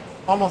like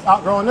almost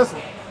outgrowing this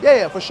one.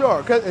 Yeah, for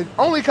sure.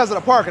 Only because of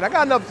the parking. I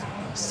got enough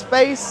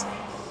space.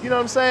 You know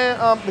what I'm saying?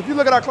 If you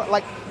look at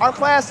our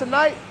class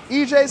tonight,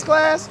 EJ's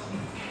class,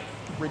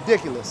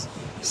 ridiculous.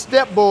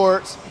 Step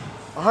boards,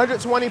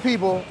 120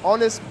 people on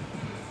this.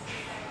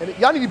 And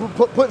y'all need to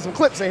put some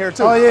clips in here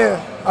too. Oh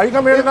yeah. Are you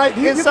coming here tonight?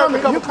 You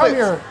come clips.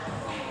 here.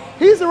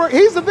 He's the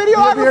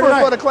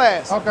videographer for the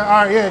class. Okay,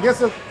 all right, yeah. Get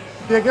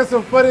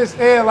some footage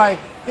and like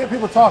get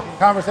people talking,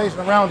 conversation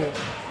around it.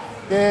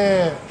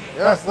 Yeah.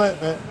 That's lit,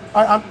 man.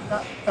 All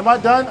right, am I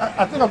done?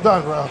 I think I'm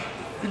done, bro.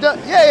 You done?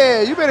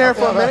 Yeah. You've been here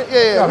for a minute.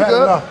 Yeah, we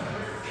good.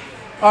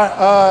 Enough. All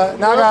right,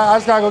 now I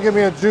just gotta go get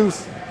me a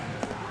juice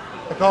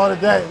to call it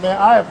a day,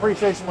 man. I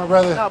appreciate you, my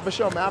brother. No, for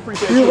sure, man. I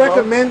appreciate you. Do you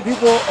recommend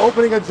people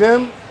opening a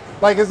gym?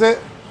 Like, is it?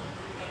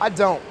 I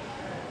don't.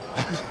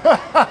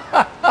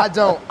 I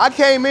don't. I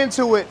came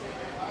into it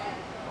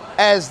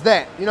as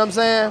that. You know what I'm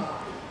saying?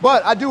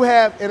 But I do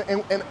have,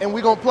 and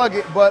we're gonna plug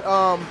it. But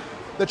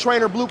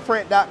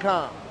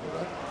thetrainerblueprint.com.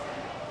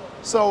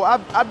 So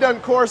I've done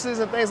courses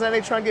and things like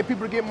that. They trying to get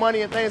people to get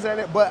money and things like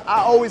that. But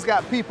I always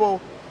got people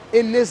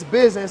in this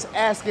business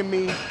asking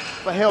me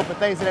for help and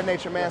things of that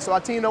nature, man. So I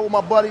teamed up with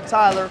my buddy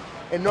Tyler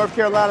in North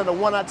Carolina, the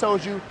one I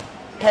told you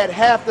had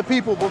half the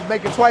people but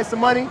making twice the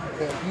money.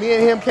 Yeah. Me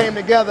and him came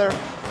together,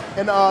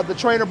 and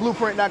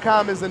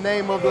thetrainerblueprint.com is the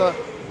name of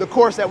the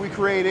course that we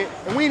created.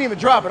 And we ain't even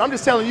drop it. I'm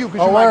just telling you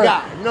because you're my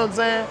guy. You know what I'm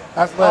saying?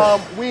 That's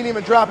lit. We ain't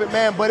even drop it,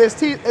 man. But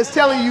it's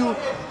telling you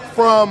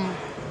from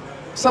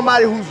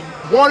somebody who's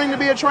wanting to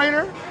be a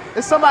trainer.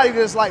 It's somebody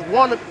that's like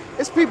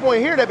it's people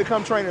in here that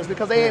become trainers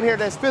because they in here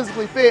that's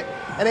physically fit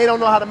and they don't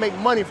know how to make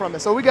money from it.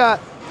 So we got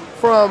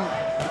from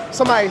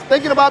somebody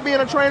thinking about being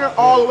a trainer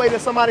all the way to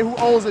somebody who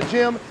owns a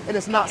gym and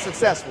it's not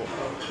successful.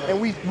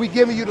 And we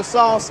giving you the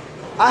sauce.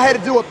 I had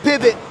to do a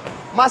pivot.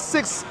 My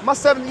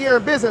 7th year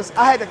in business,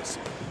 I had to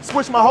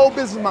switch my whole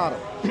business model.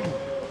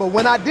 But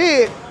when I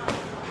did,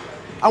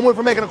 I went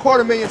from making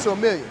 $250,000 to $1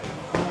 million.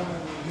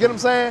 You get what I'm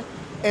saying?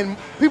 And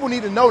people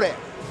need to know that.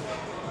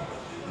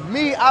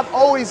 Me, I've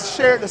always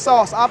shared the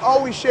sauce. I've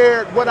always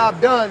shared what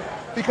I've done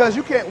because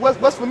you can't,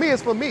 what's for me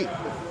is for me.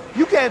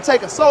 You can't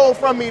take a soul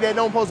from me that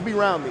don't supposed to be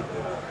around me.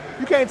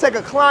 You can't take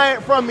a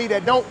client from me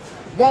that don't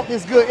want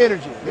this good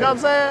energy. You know what I'm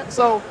saying?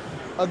 So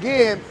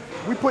again,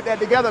 we put that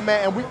together,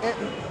 man,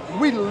 and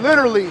we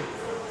literally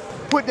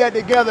put that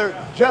together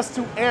just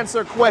to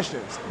answer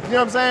questions. You know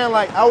what I'm saying?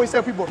 Like I always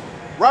tell people,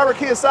 Robert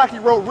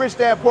Kiyosaki wrote Rich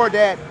Dad, Poor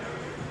Dad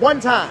one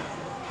time.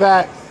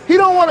 Facts. He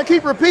don't want to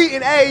keep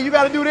repeating, hey, you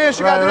got to do this,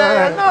 you got to do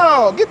that.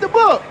 No, get the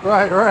book.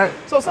 Right.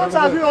 So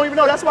sometimes you don't even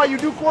know. That's why you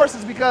do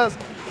courses, because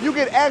you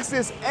get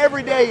access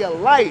every day of your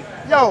life.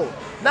 Yo,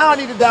 now I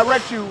need to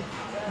direct you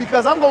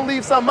because I'm going to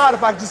leave something out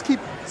if I just keep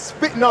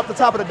spitting off the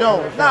top of the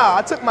dome. Nah,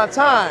 I took my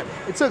time.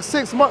 It took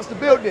 6 months to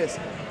build this.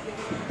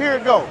 Here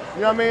it go.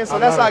 You know what I mean? So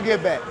that's how I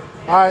get back.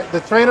 All right,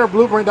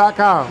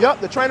 thetrainerblueprint.com. Yep,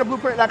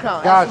 thetrainerblueprint.com.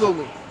 Gotcha.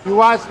 Absolutely. You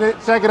watched it,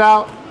 check it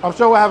out. I'm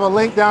sure we'll have a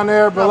link down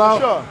there below.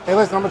 For sure. Hey,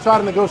 listen, I'm gonna try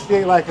to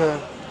negotiate like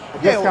a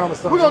discount or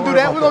something. We're gonna do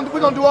that. We're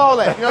gonna do all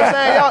that. You know what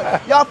I'm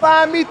saying? Y'all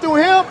find me through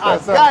him. I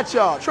got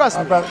y'all. Trust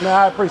me. Man,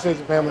 I appreciate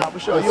you, family. For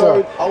sure. Yes,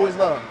 You always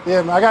love.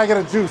 Yeah, man. I gotta get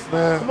a juice,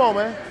 man. Come on,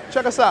 man.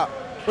 Check us out.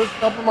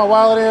 I'll put my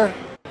wallet here.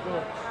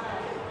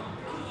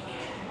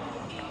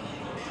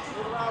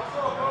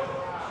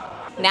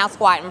 Now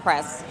squat and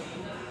press.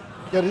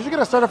 Yo, did you get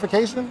a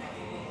certification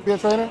to be a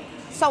trainer?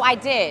 So I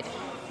did.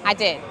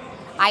 IFSTA.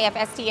 I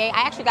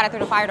actually got it through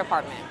the fire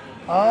department.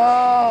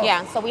 Oh.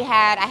 Yeah, so I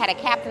had a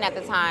captain at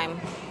the time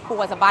who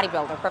was a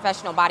bodybuilder,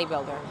 professional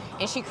bodybuilder,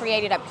 and she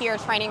created a peer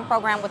training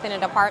program within the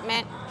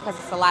department because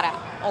it's a lot of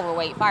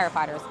overweight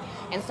firefighters,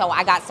 and so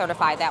I got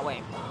certified that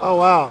way. Oh,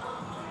 wow.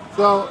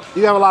 So do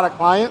you have a lot of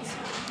clients?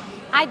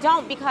 I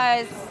don't,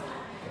 because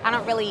I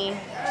don't really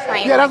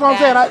train. Yeah, that's what I'm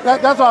saying.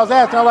 That's what I was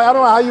asking. I'm like, I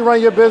don't know how you run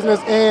your business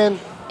and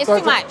it's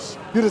too much.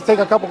 You just take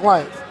a couple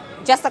clients.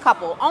 Just a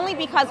couple, only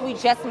because we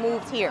just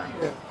moved here.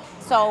 Yeah.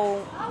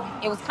 So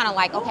it was kind of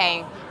like,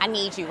 okay, I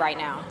need you right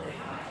now.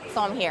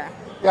 So I'm here.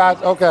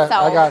 Gotcha. Okay, so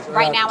I got you.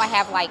 Right now I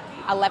have like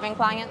 11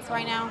 clients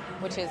right now,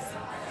 which is,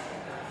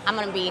 I'm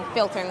going to be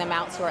filtering them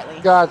out shortly.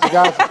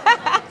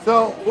 Gotcha.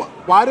 So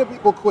why do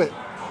people quit?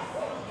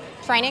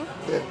 Training?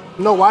 Yeah.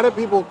 No, why do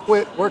people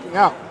quit working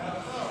out?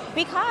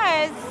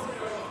 Because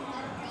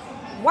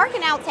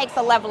working out takes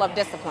a level of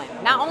discipline.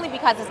 Not only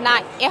because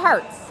it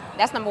hurts.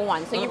 That's number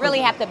one. So you really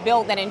have to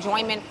build that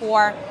enjoyment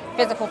for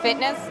physical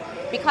fitness.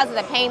 because of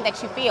the pain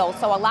that you feel.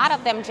 So a lot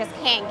of them just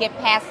can't get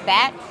past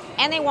that,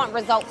 and they want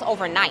results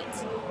overnight.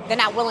 They're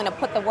not willing to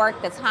put the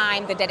work, the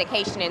time, the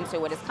dedication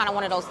into it. It's kind of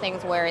one of those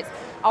things where it's,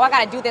 oh, I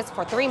got to do this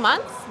for 3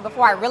 months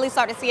before I really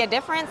start to see a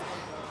difference.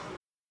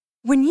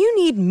 When you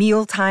need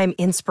mealtime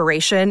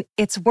inspiration,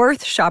 it's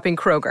worth shopping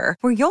Kroger,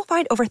 where you'll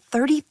find over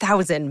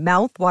 30,000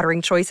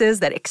 mouth-watering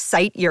choices that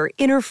excite your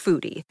inner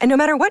foodie. And no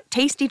matter what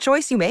tasty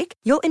choice you make,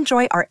 you'll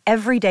enjoy our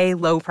everyday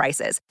low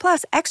prices,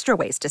 plus extra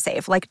ways to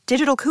save, like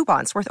digital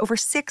coupons worth over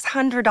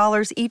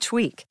 $600 each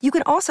week. You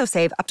can also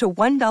save up to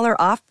 $1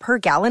 off per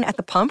gallon at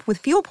the pump with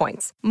fuel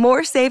points.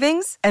 More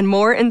savings and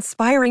more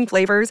inspiring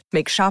flavors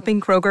make shopping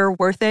Kroger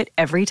worth it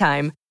every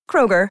time.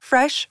 Kroger,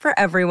 fresh for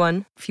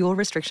everyone. Fuel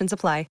restrictions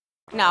apply.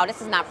 No,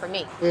 this is not for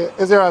me.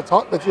 Is there a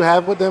talk that you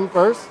have with them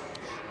first?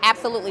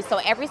 Absolutely. So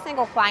every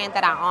single client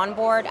that I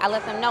onboard, I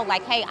let them know,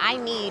 like, hey, I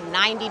need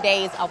 90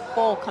 days of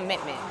full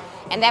commitment.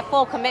 And that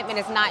full commitment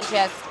is not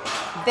just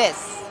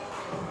this.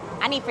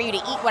 I need for you to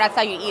eat what I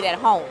tell you to eat at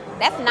home.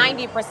 That's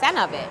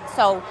 90% of it.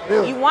 So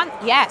Really? you want,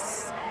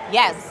 yes.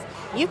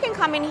 You can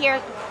come in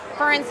here,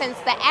 for instance,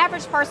 the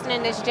average person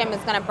in this gym is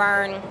going to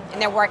burn in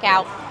their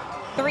workout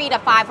 300 to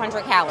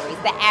 500 calories,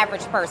 the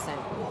average person.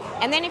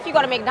 And then if you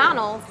go to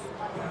McDonald's,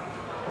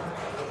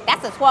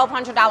 that's a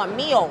 $1,200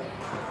 meal.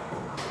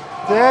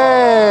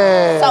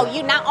 Dang. So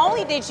you not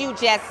only did you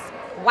just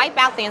wipe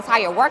out the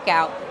entire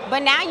workout,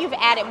 but now you've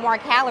added more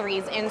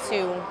calories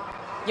into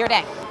your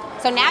day.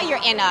 So now you're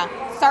in a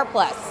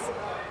surplus.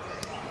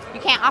 You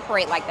can't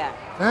operate like that.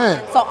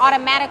 Dang. So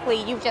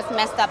automatically you've just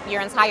messed up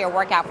your entire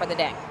workout for the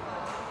day.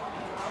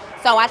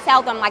 So I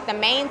tell them, like, the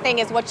main thing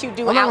is what you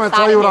do I'm not outside going to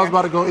tell you what I here. was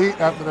about to go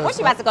eat after this. What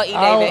you about to go eat,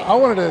 David? I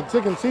wanted a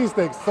chicken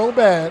cheesesteak so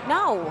bad.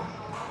 No.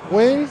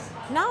 Wings?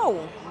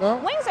 No.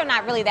 Wings are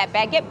not really that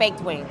bad. Get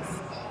baked wings.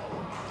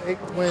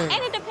 Baked wings.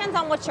 And it depends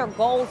on what your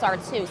goals are,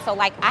 too. So,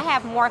 like, I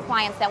have more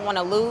clients that want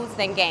to lose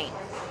than gain.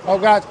 Oh,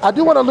 gosh. I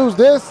do want to lose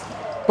this,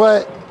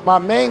 but my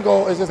main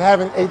goal is just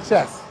having a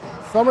chest.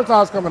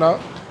 Summertime's coming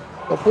up.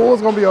 The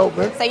pool's going to be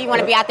open. So you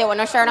want to be out there with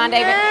no shirt on,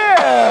 David?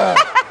 Yeah.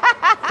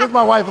 With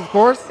my wife, of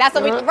course. That's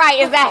what we,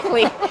 right,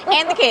 exactly.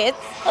 And the kids.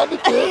 And the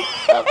kids,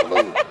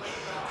 absolutely.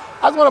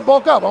 I just want to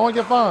bulk up. I want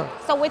to get fine.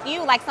 So with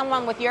you, like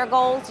someone with your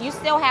goals, you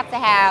still have to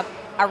have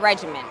a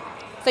regimen.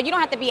 So you don't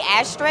have to be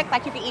as strict,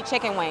 like you can eat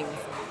chicken wings,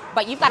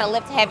 but you've got to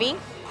lift heavy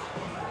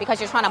because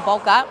you're trying to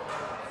bulk up,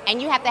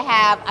 and you have to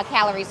have a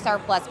calorie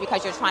surplus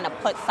because you're trying to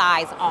put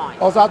size on.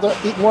 Also have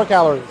to eat more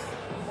calories.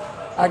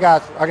 I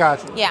got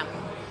you. Yeah.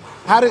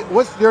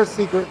 What's your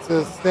secret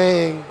to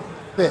staying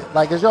fit?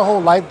 Like, is your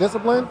whole life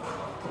discipline?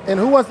 And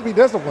who wants to be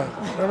disciplined?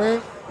 You know what I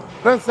mean?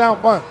 Doesn't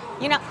sound fun.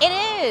 You know, it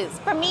is.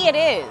 For me, it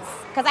is.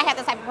 Because I have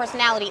this type of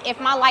personality.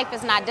 If my life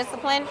is not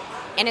disciplined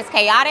and it's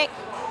chaotic,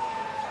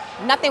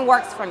 nothing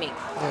works for me.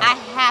 Yeah. I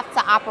have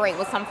to operate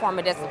with some form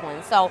of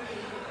discipline. So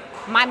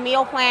my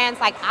meal plans,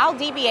 like, I'll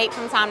deviate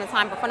from time to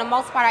time, but for the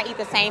most part, I eat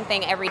the same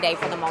thing every day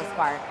for the most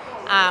part.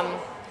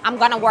 I'm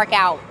going to work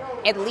out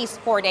at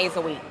least 4 days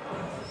a week.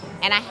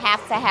 And I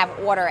have to have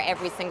order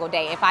every single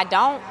day. If I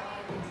don't,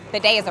 the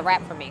day is a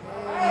wrap for me.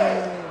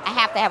 I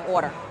have to have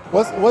order.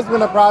 What's been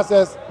the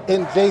process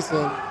in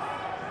Jason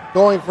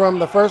going from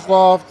the first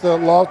loft to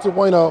loft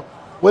 2.0?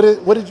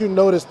 What did you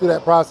notice through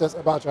that process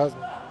about your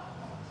husband?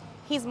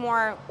 He's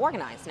more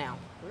organized now.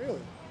 Really?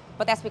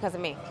 But that's because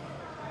of me.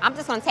 I'm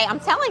just going to I'm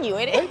telling you.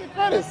 Take the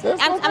credit, sis.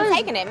 I'm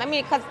taking it. I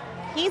mean, because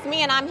he's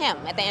me and I'm him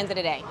at the end of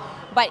the day.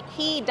 But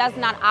he does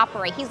not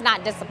operate. He's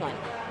not disciplined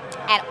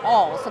at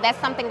all. So that's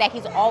something that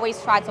he's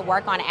always tried to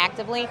work on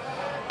actively.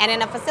 And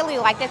in a facility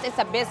like this, it's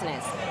a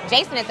business.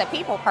 Jason is a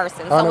people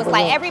person. So 100%. It's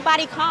like,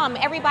 everybody come.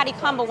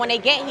 But when they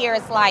get here,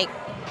 it's like,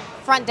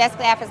 front desk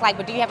staff is like,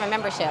 but do you have a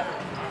membership?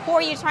 Who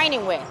are you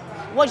training with?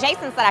 Well,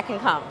 Jason said I can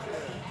come.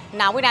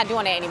 No, we're not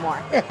doing it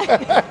anymore.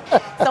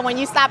 So when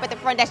you stop at the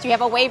front desk, you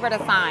have a waiver to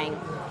sign.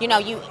 You know,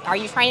 are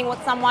you training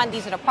with someone?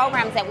 These are the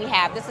programs that we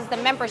have. This is the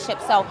membership.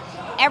 So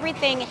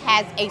everything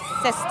has a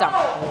system.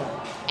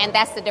 And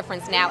that's the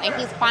difference now. And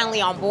he's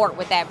finally on board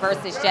with that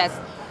versus just,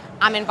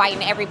 I'm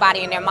inviting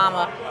everybody and their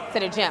mama to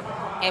the gym,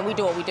 and we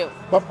do what we do.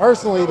 But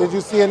personally, did you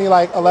see any,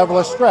 like, a level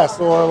of stress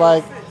or,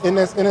 like, in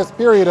this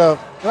period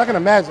of, I can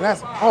imagine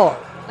that's hard.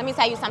 Let me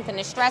tell you something.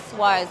 The stress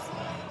was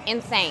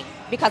insane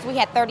because we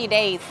had 30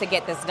 days to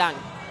get this done.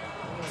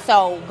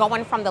 So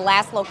going from the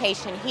last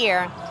location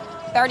here,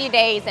 30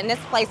 days in this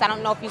place, I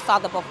don't know if you saw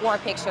the before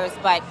pictures,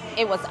 but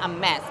it was a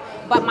mess.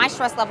 But my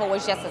stress level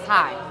was just as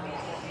high.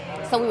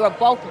 So we were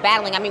both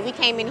battling. I mean, we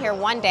came in here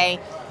one day,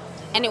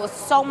 and it was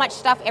so much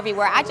stuff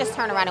everywhere. I just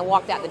turned around and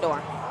walked out the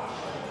door.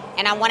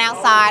 And I went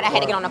outside. I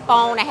had to get on the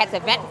phone. I had to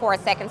vent for a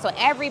second. So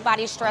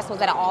everybody's stress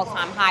was at an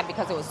all-time high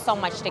because there was so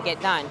much to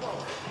get done.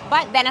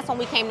 But then that's when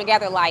we came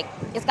together, like,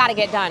 it's got to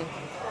get done.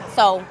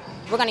 So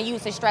we're going to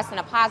use the stress in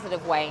a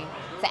positive way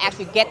to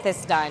actually get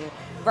this done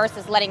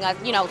versus letting us,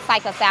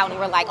 psych us out and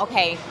we're like,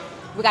 okay,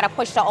 we got to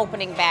push the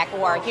opening back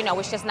or,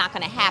 it's just not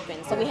going to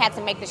happen. So we had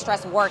to make the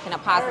stress work in a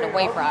positive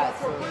way for us.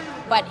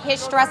 But his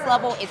stress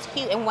level is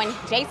huge. And when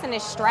Jason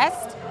is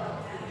stressed,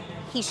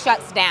 he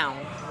shuts down.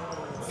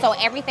 So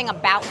everything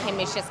about him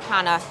is just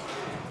kind of,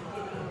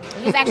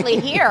 he's actually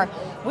here.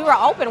 We were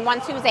open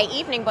one Tuesday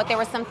evening, but there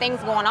were some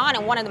things going on,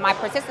 and one of my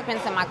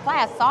participants in my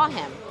class saw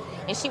him.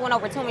 And she went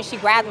over to him and she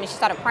grabbed him and she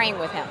started praying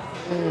with him.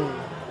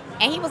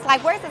 And he was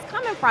like, where's this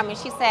coming from? And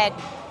she said,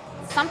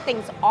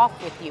 something's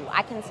off with you.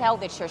 I can tell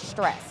that you're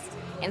stressed.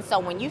 And so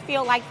when you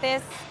feel like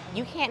this,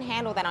 you can't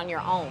handle that on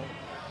your own.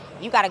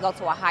 You got to go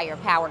to a higher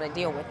power to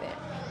deal with it.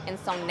 And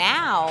so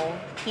now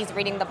he's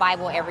reading the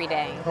Bible every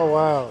day. Oh,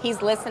 wow.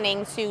 He's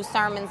listening to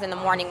sermons in the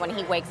morning when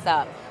he wakes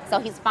up. So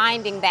he's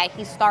finding that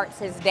he starts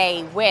his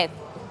day with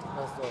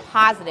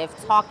positive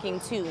talking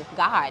to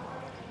God.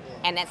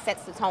 And that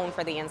sets the tone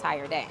for the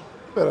entire day.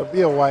 You better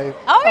be a wife.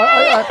 Oh,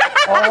 yeah.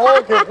 A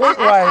whole complete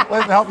wife.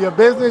 Let's help your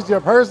business,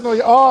 your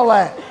personal, all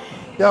that.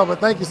 Yo, but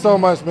thank you so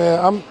much, man.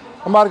 I'm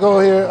about to go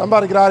here. I'm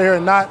about to get out of here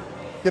and not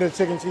get a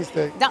chicken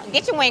cheesesteak. Don't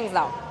get your wings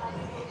though.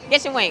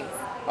 Get your wings.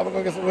 I'm gonna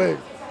go get some wings.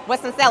 With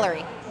some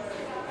celery.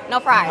 No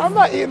fries. I'm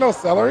not eating no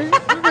celery.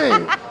 What do you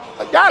mean?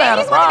 I gotta have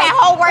he's a working fries. that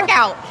whole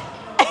workout.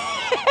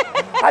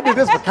 I do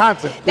this for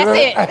content. That's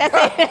it.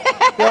 That's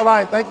it.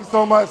 Caroline, thank you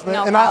so much, man.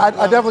 No and I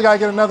definitely gotta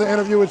get another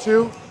interview with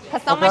you.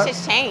 Because so much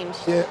has changed.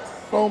 Yeah,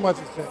 so much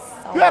has changed.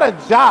 You had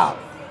a job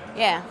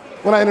Yeah.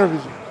 when I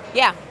interviewed you.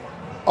 Yeah.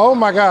 Oh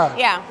my God.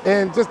 Yeah.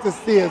 And just to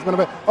see it's been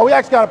a Oh, we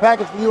actually got a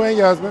package for you and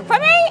your husband. For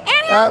me and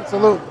him?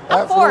 Absolutely.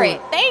 I'm for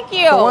it. Thank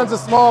you. So one's a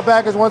small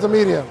package, one's a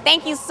medium.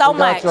 Thank you so We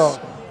got much. y'all.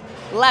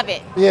 Love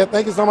it. Yeah,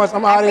 thank you so much.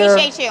 I'm I out of here.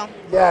 appreciate you.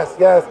 Yes,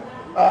 yes.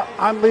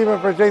 I'm leaving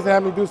for Jason to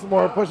have me do some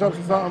more push-ups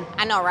or something.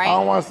 I know, right? I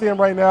don't want to see him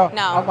right now.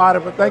 No. I'm out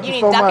of it, but thank you, You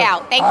so need to much. duck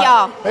out. Thank All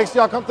right. y'all. Make sure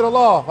y'all come to the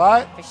loft, all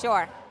right? For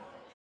sure.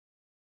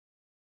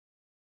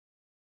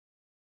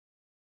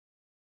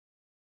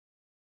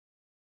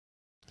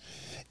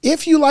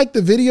 If you like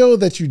the video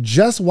that you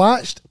just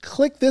watched,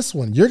 click this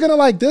one. You're going to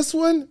like this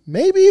one,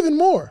 maybe even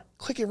more.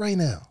 Click it right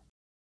now.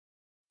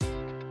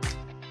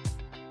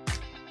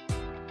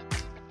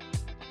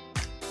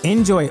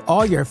 Enjoy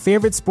all your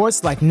favorite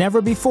sports like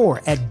never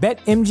before at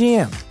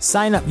BetMGM.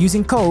 Sign up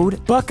using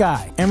code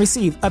Buckeye and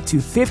receive up to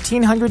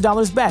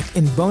 $1,500 back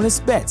in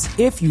bonus bets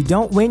if you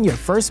don't win your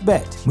first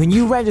bet. When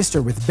you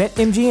register with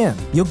BetMGM,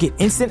 you'll get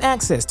instant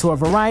access to a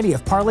variety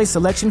of parlay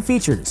selection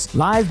features,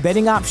 live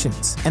betting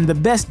options, and the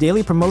best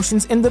daily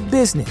promotions in the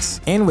business.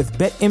 And with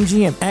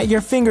BetMGM at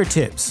your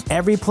fingertips,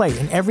 every play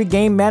and every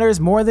game matters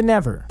more than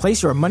ever.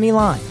 Place your money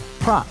line,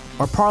 prop,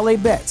 or parlay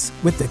bets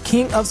with the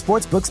king of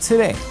sportsbooks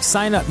today.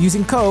 Sign up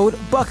using code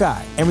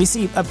Buckeye and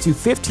receive up to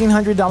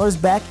 $1,500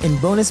 back in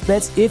bonus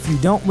bets if you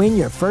don't win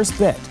your first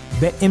bet.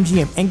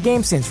 BetMGM and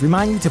GameSense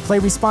remind you to play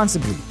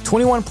responsibly.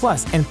 21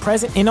 plus and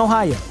present in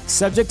Ohio,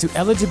 subject to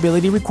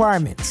eligibility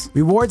requirements.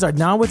 Rewards are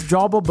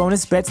non-withdrawable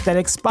bonus bets that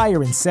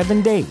expire in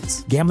 7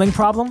 days. Gambling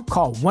problem?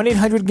 Call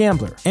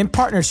 1-800-GAMBLER. In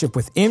partnership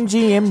with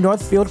MGM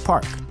Northfield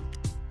Park.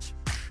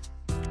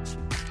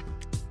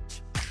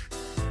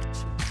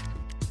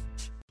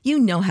 You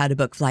know how to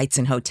book flights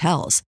and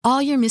hotels.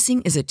 All you're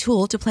missing is a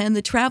tool to plan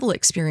the travel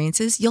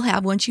experiences you'll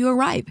have once you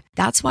arrive.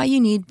 That's why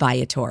you need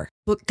Viator.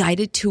 Book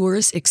guided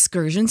tours,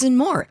 excursions, and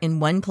more in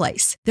one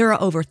place. There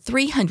are over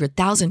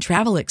 300,000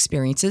 travel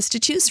experiences to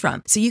choose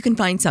from, so you can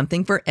find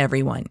something for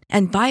everyone.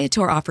 And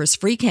Viator offers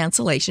free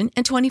cancellation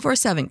and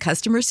 24/7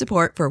 customer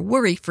support for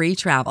worry-free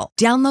travel.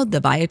 Download the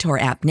Viator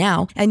app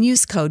now and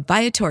use code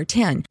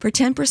Viator10 for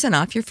 10%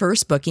 off your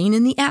first booking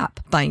in the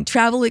app. Find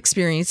travel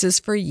experiences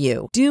for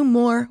you. Do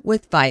more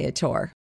with Viator.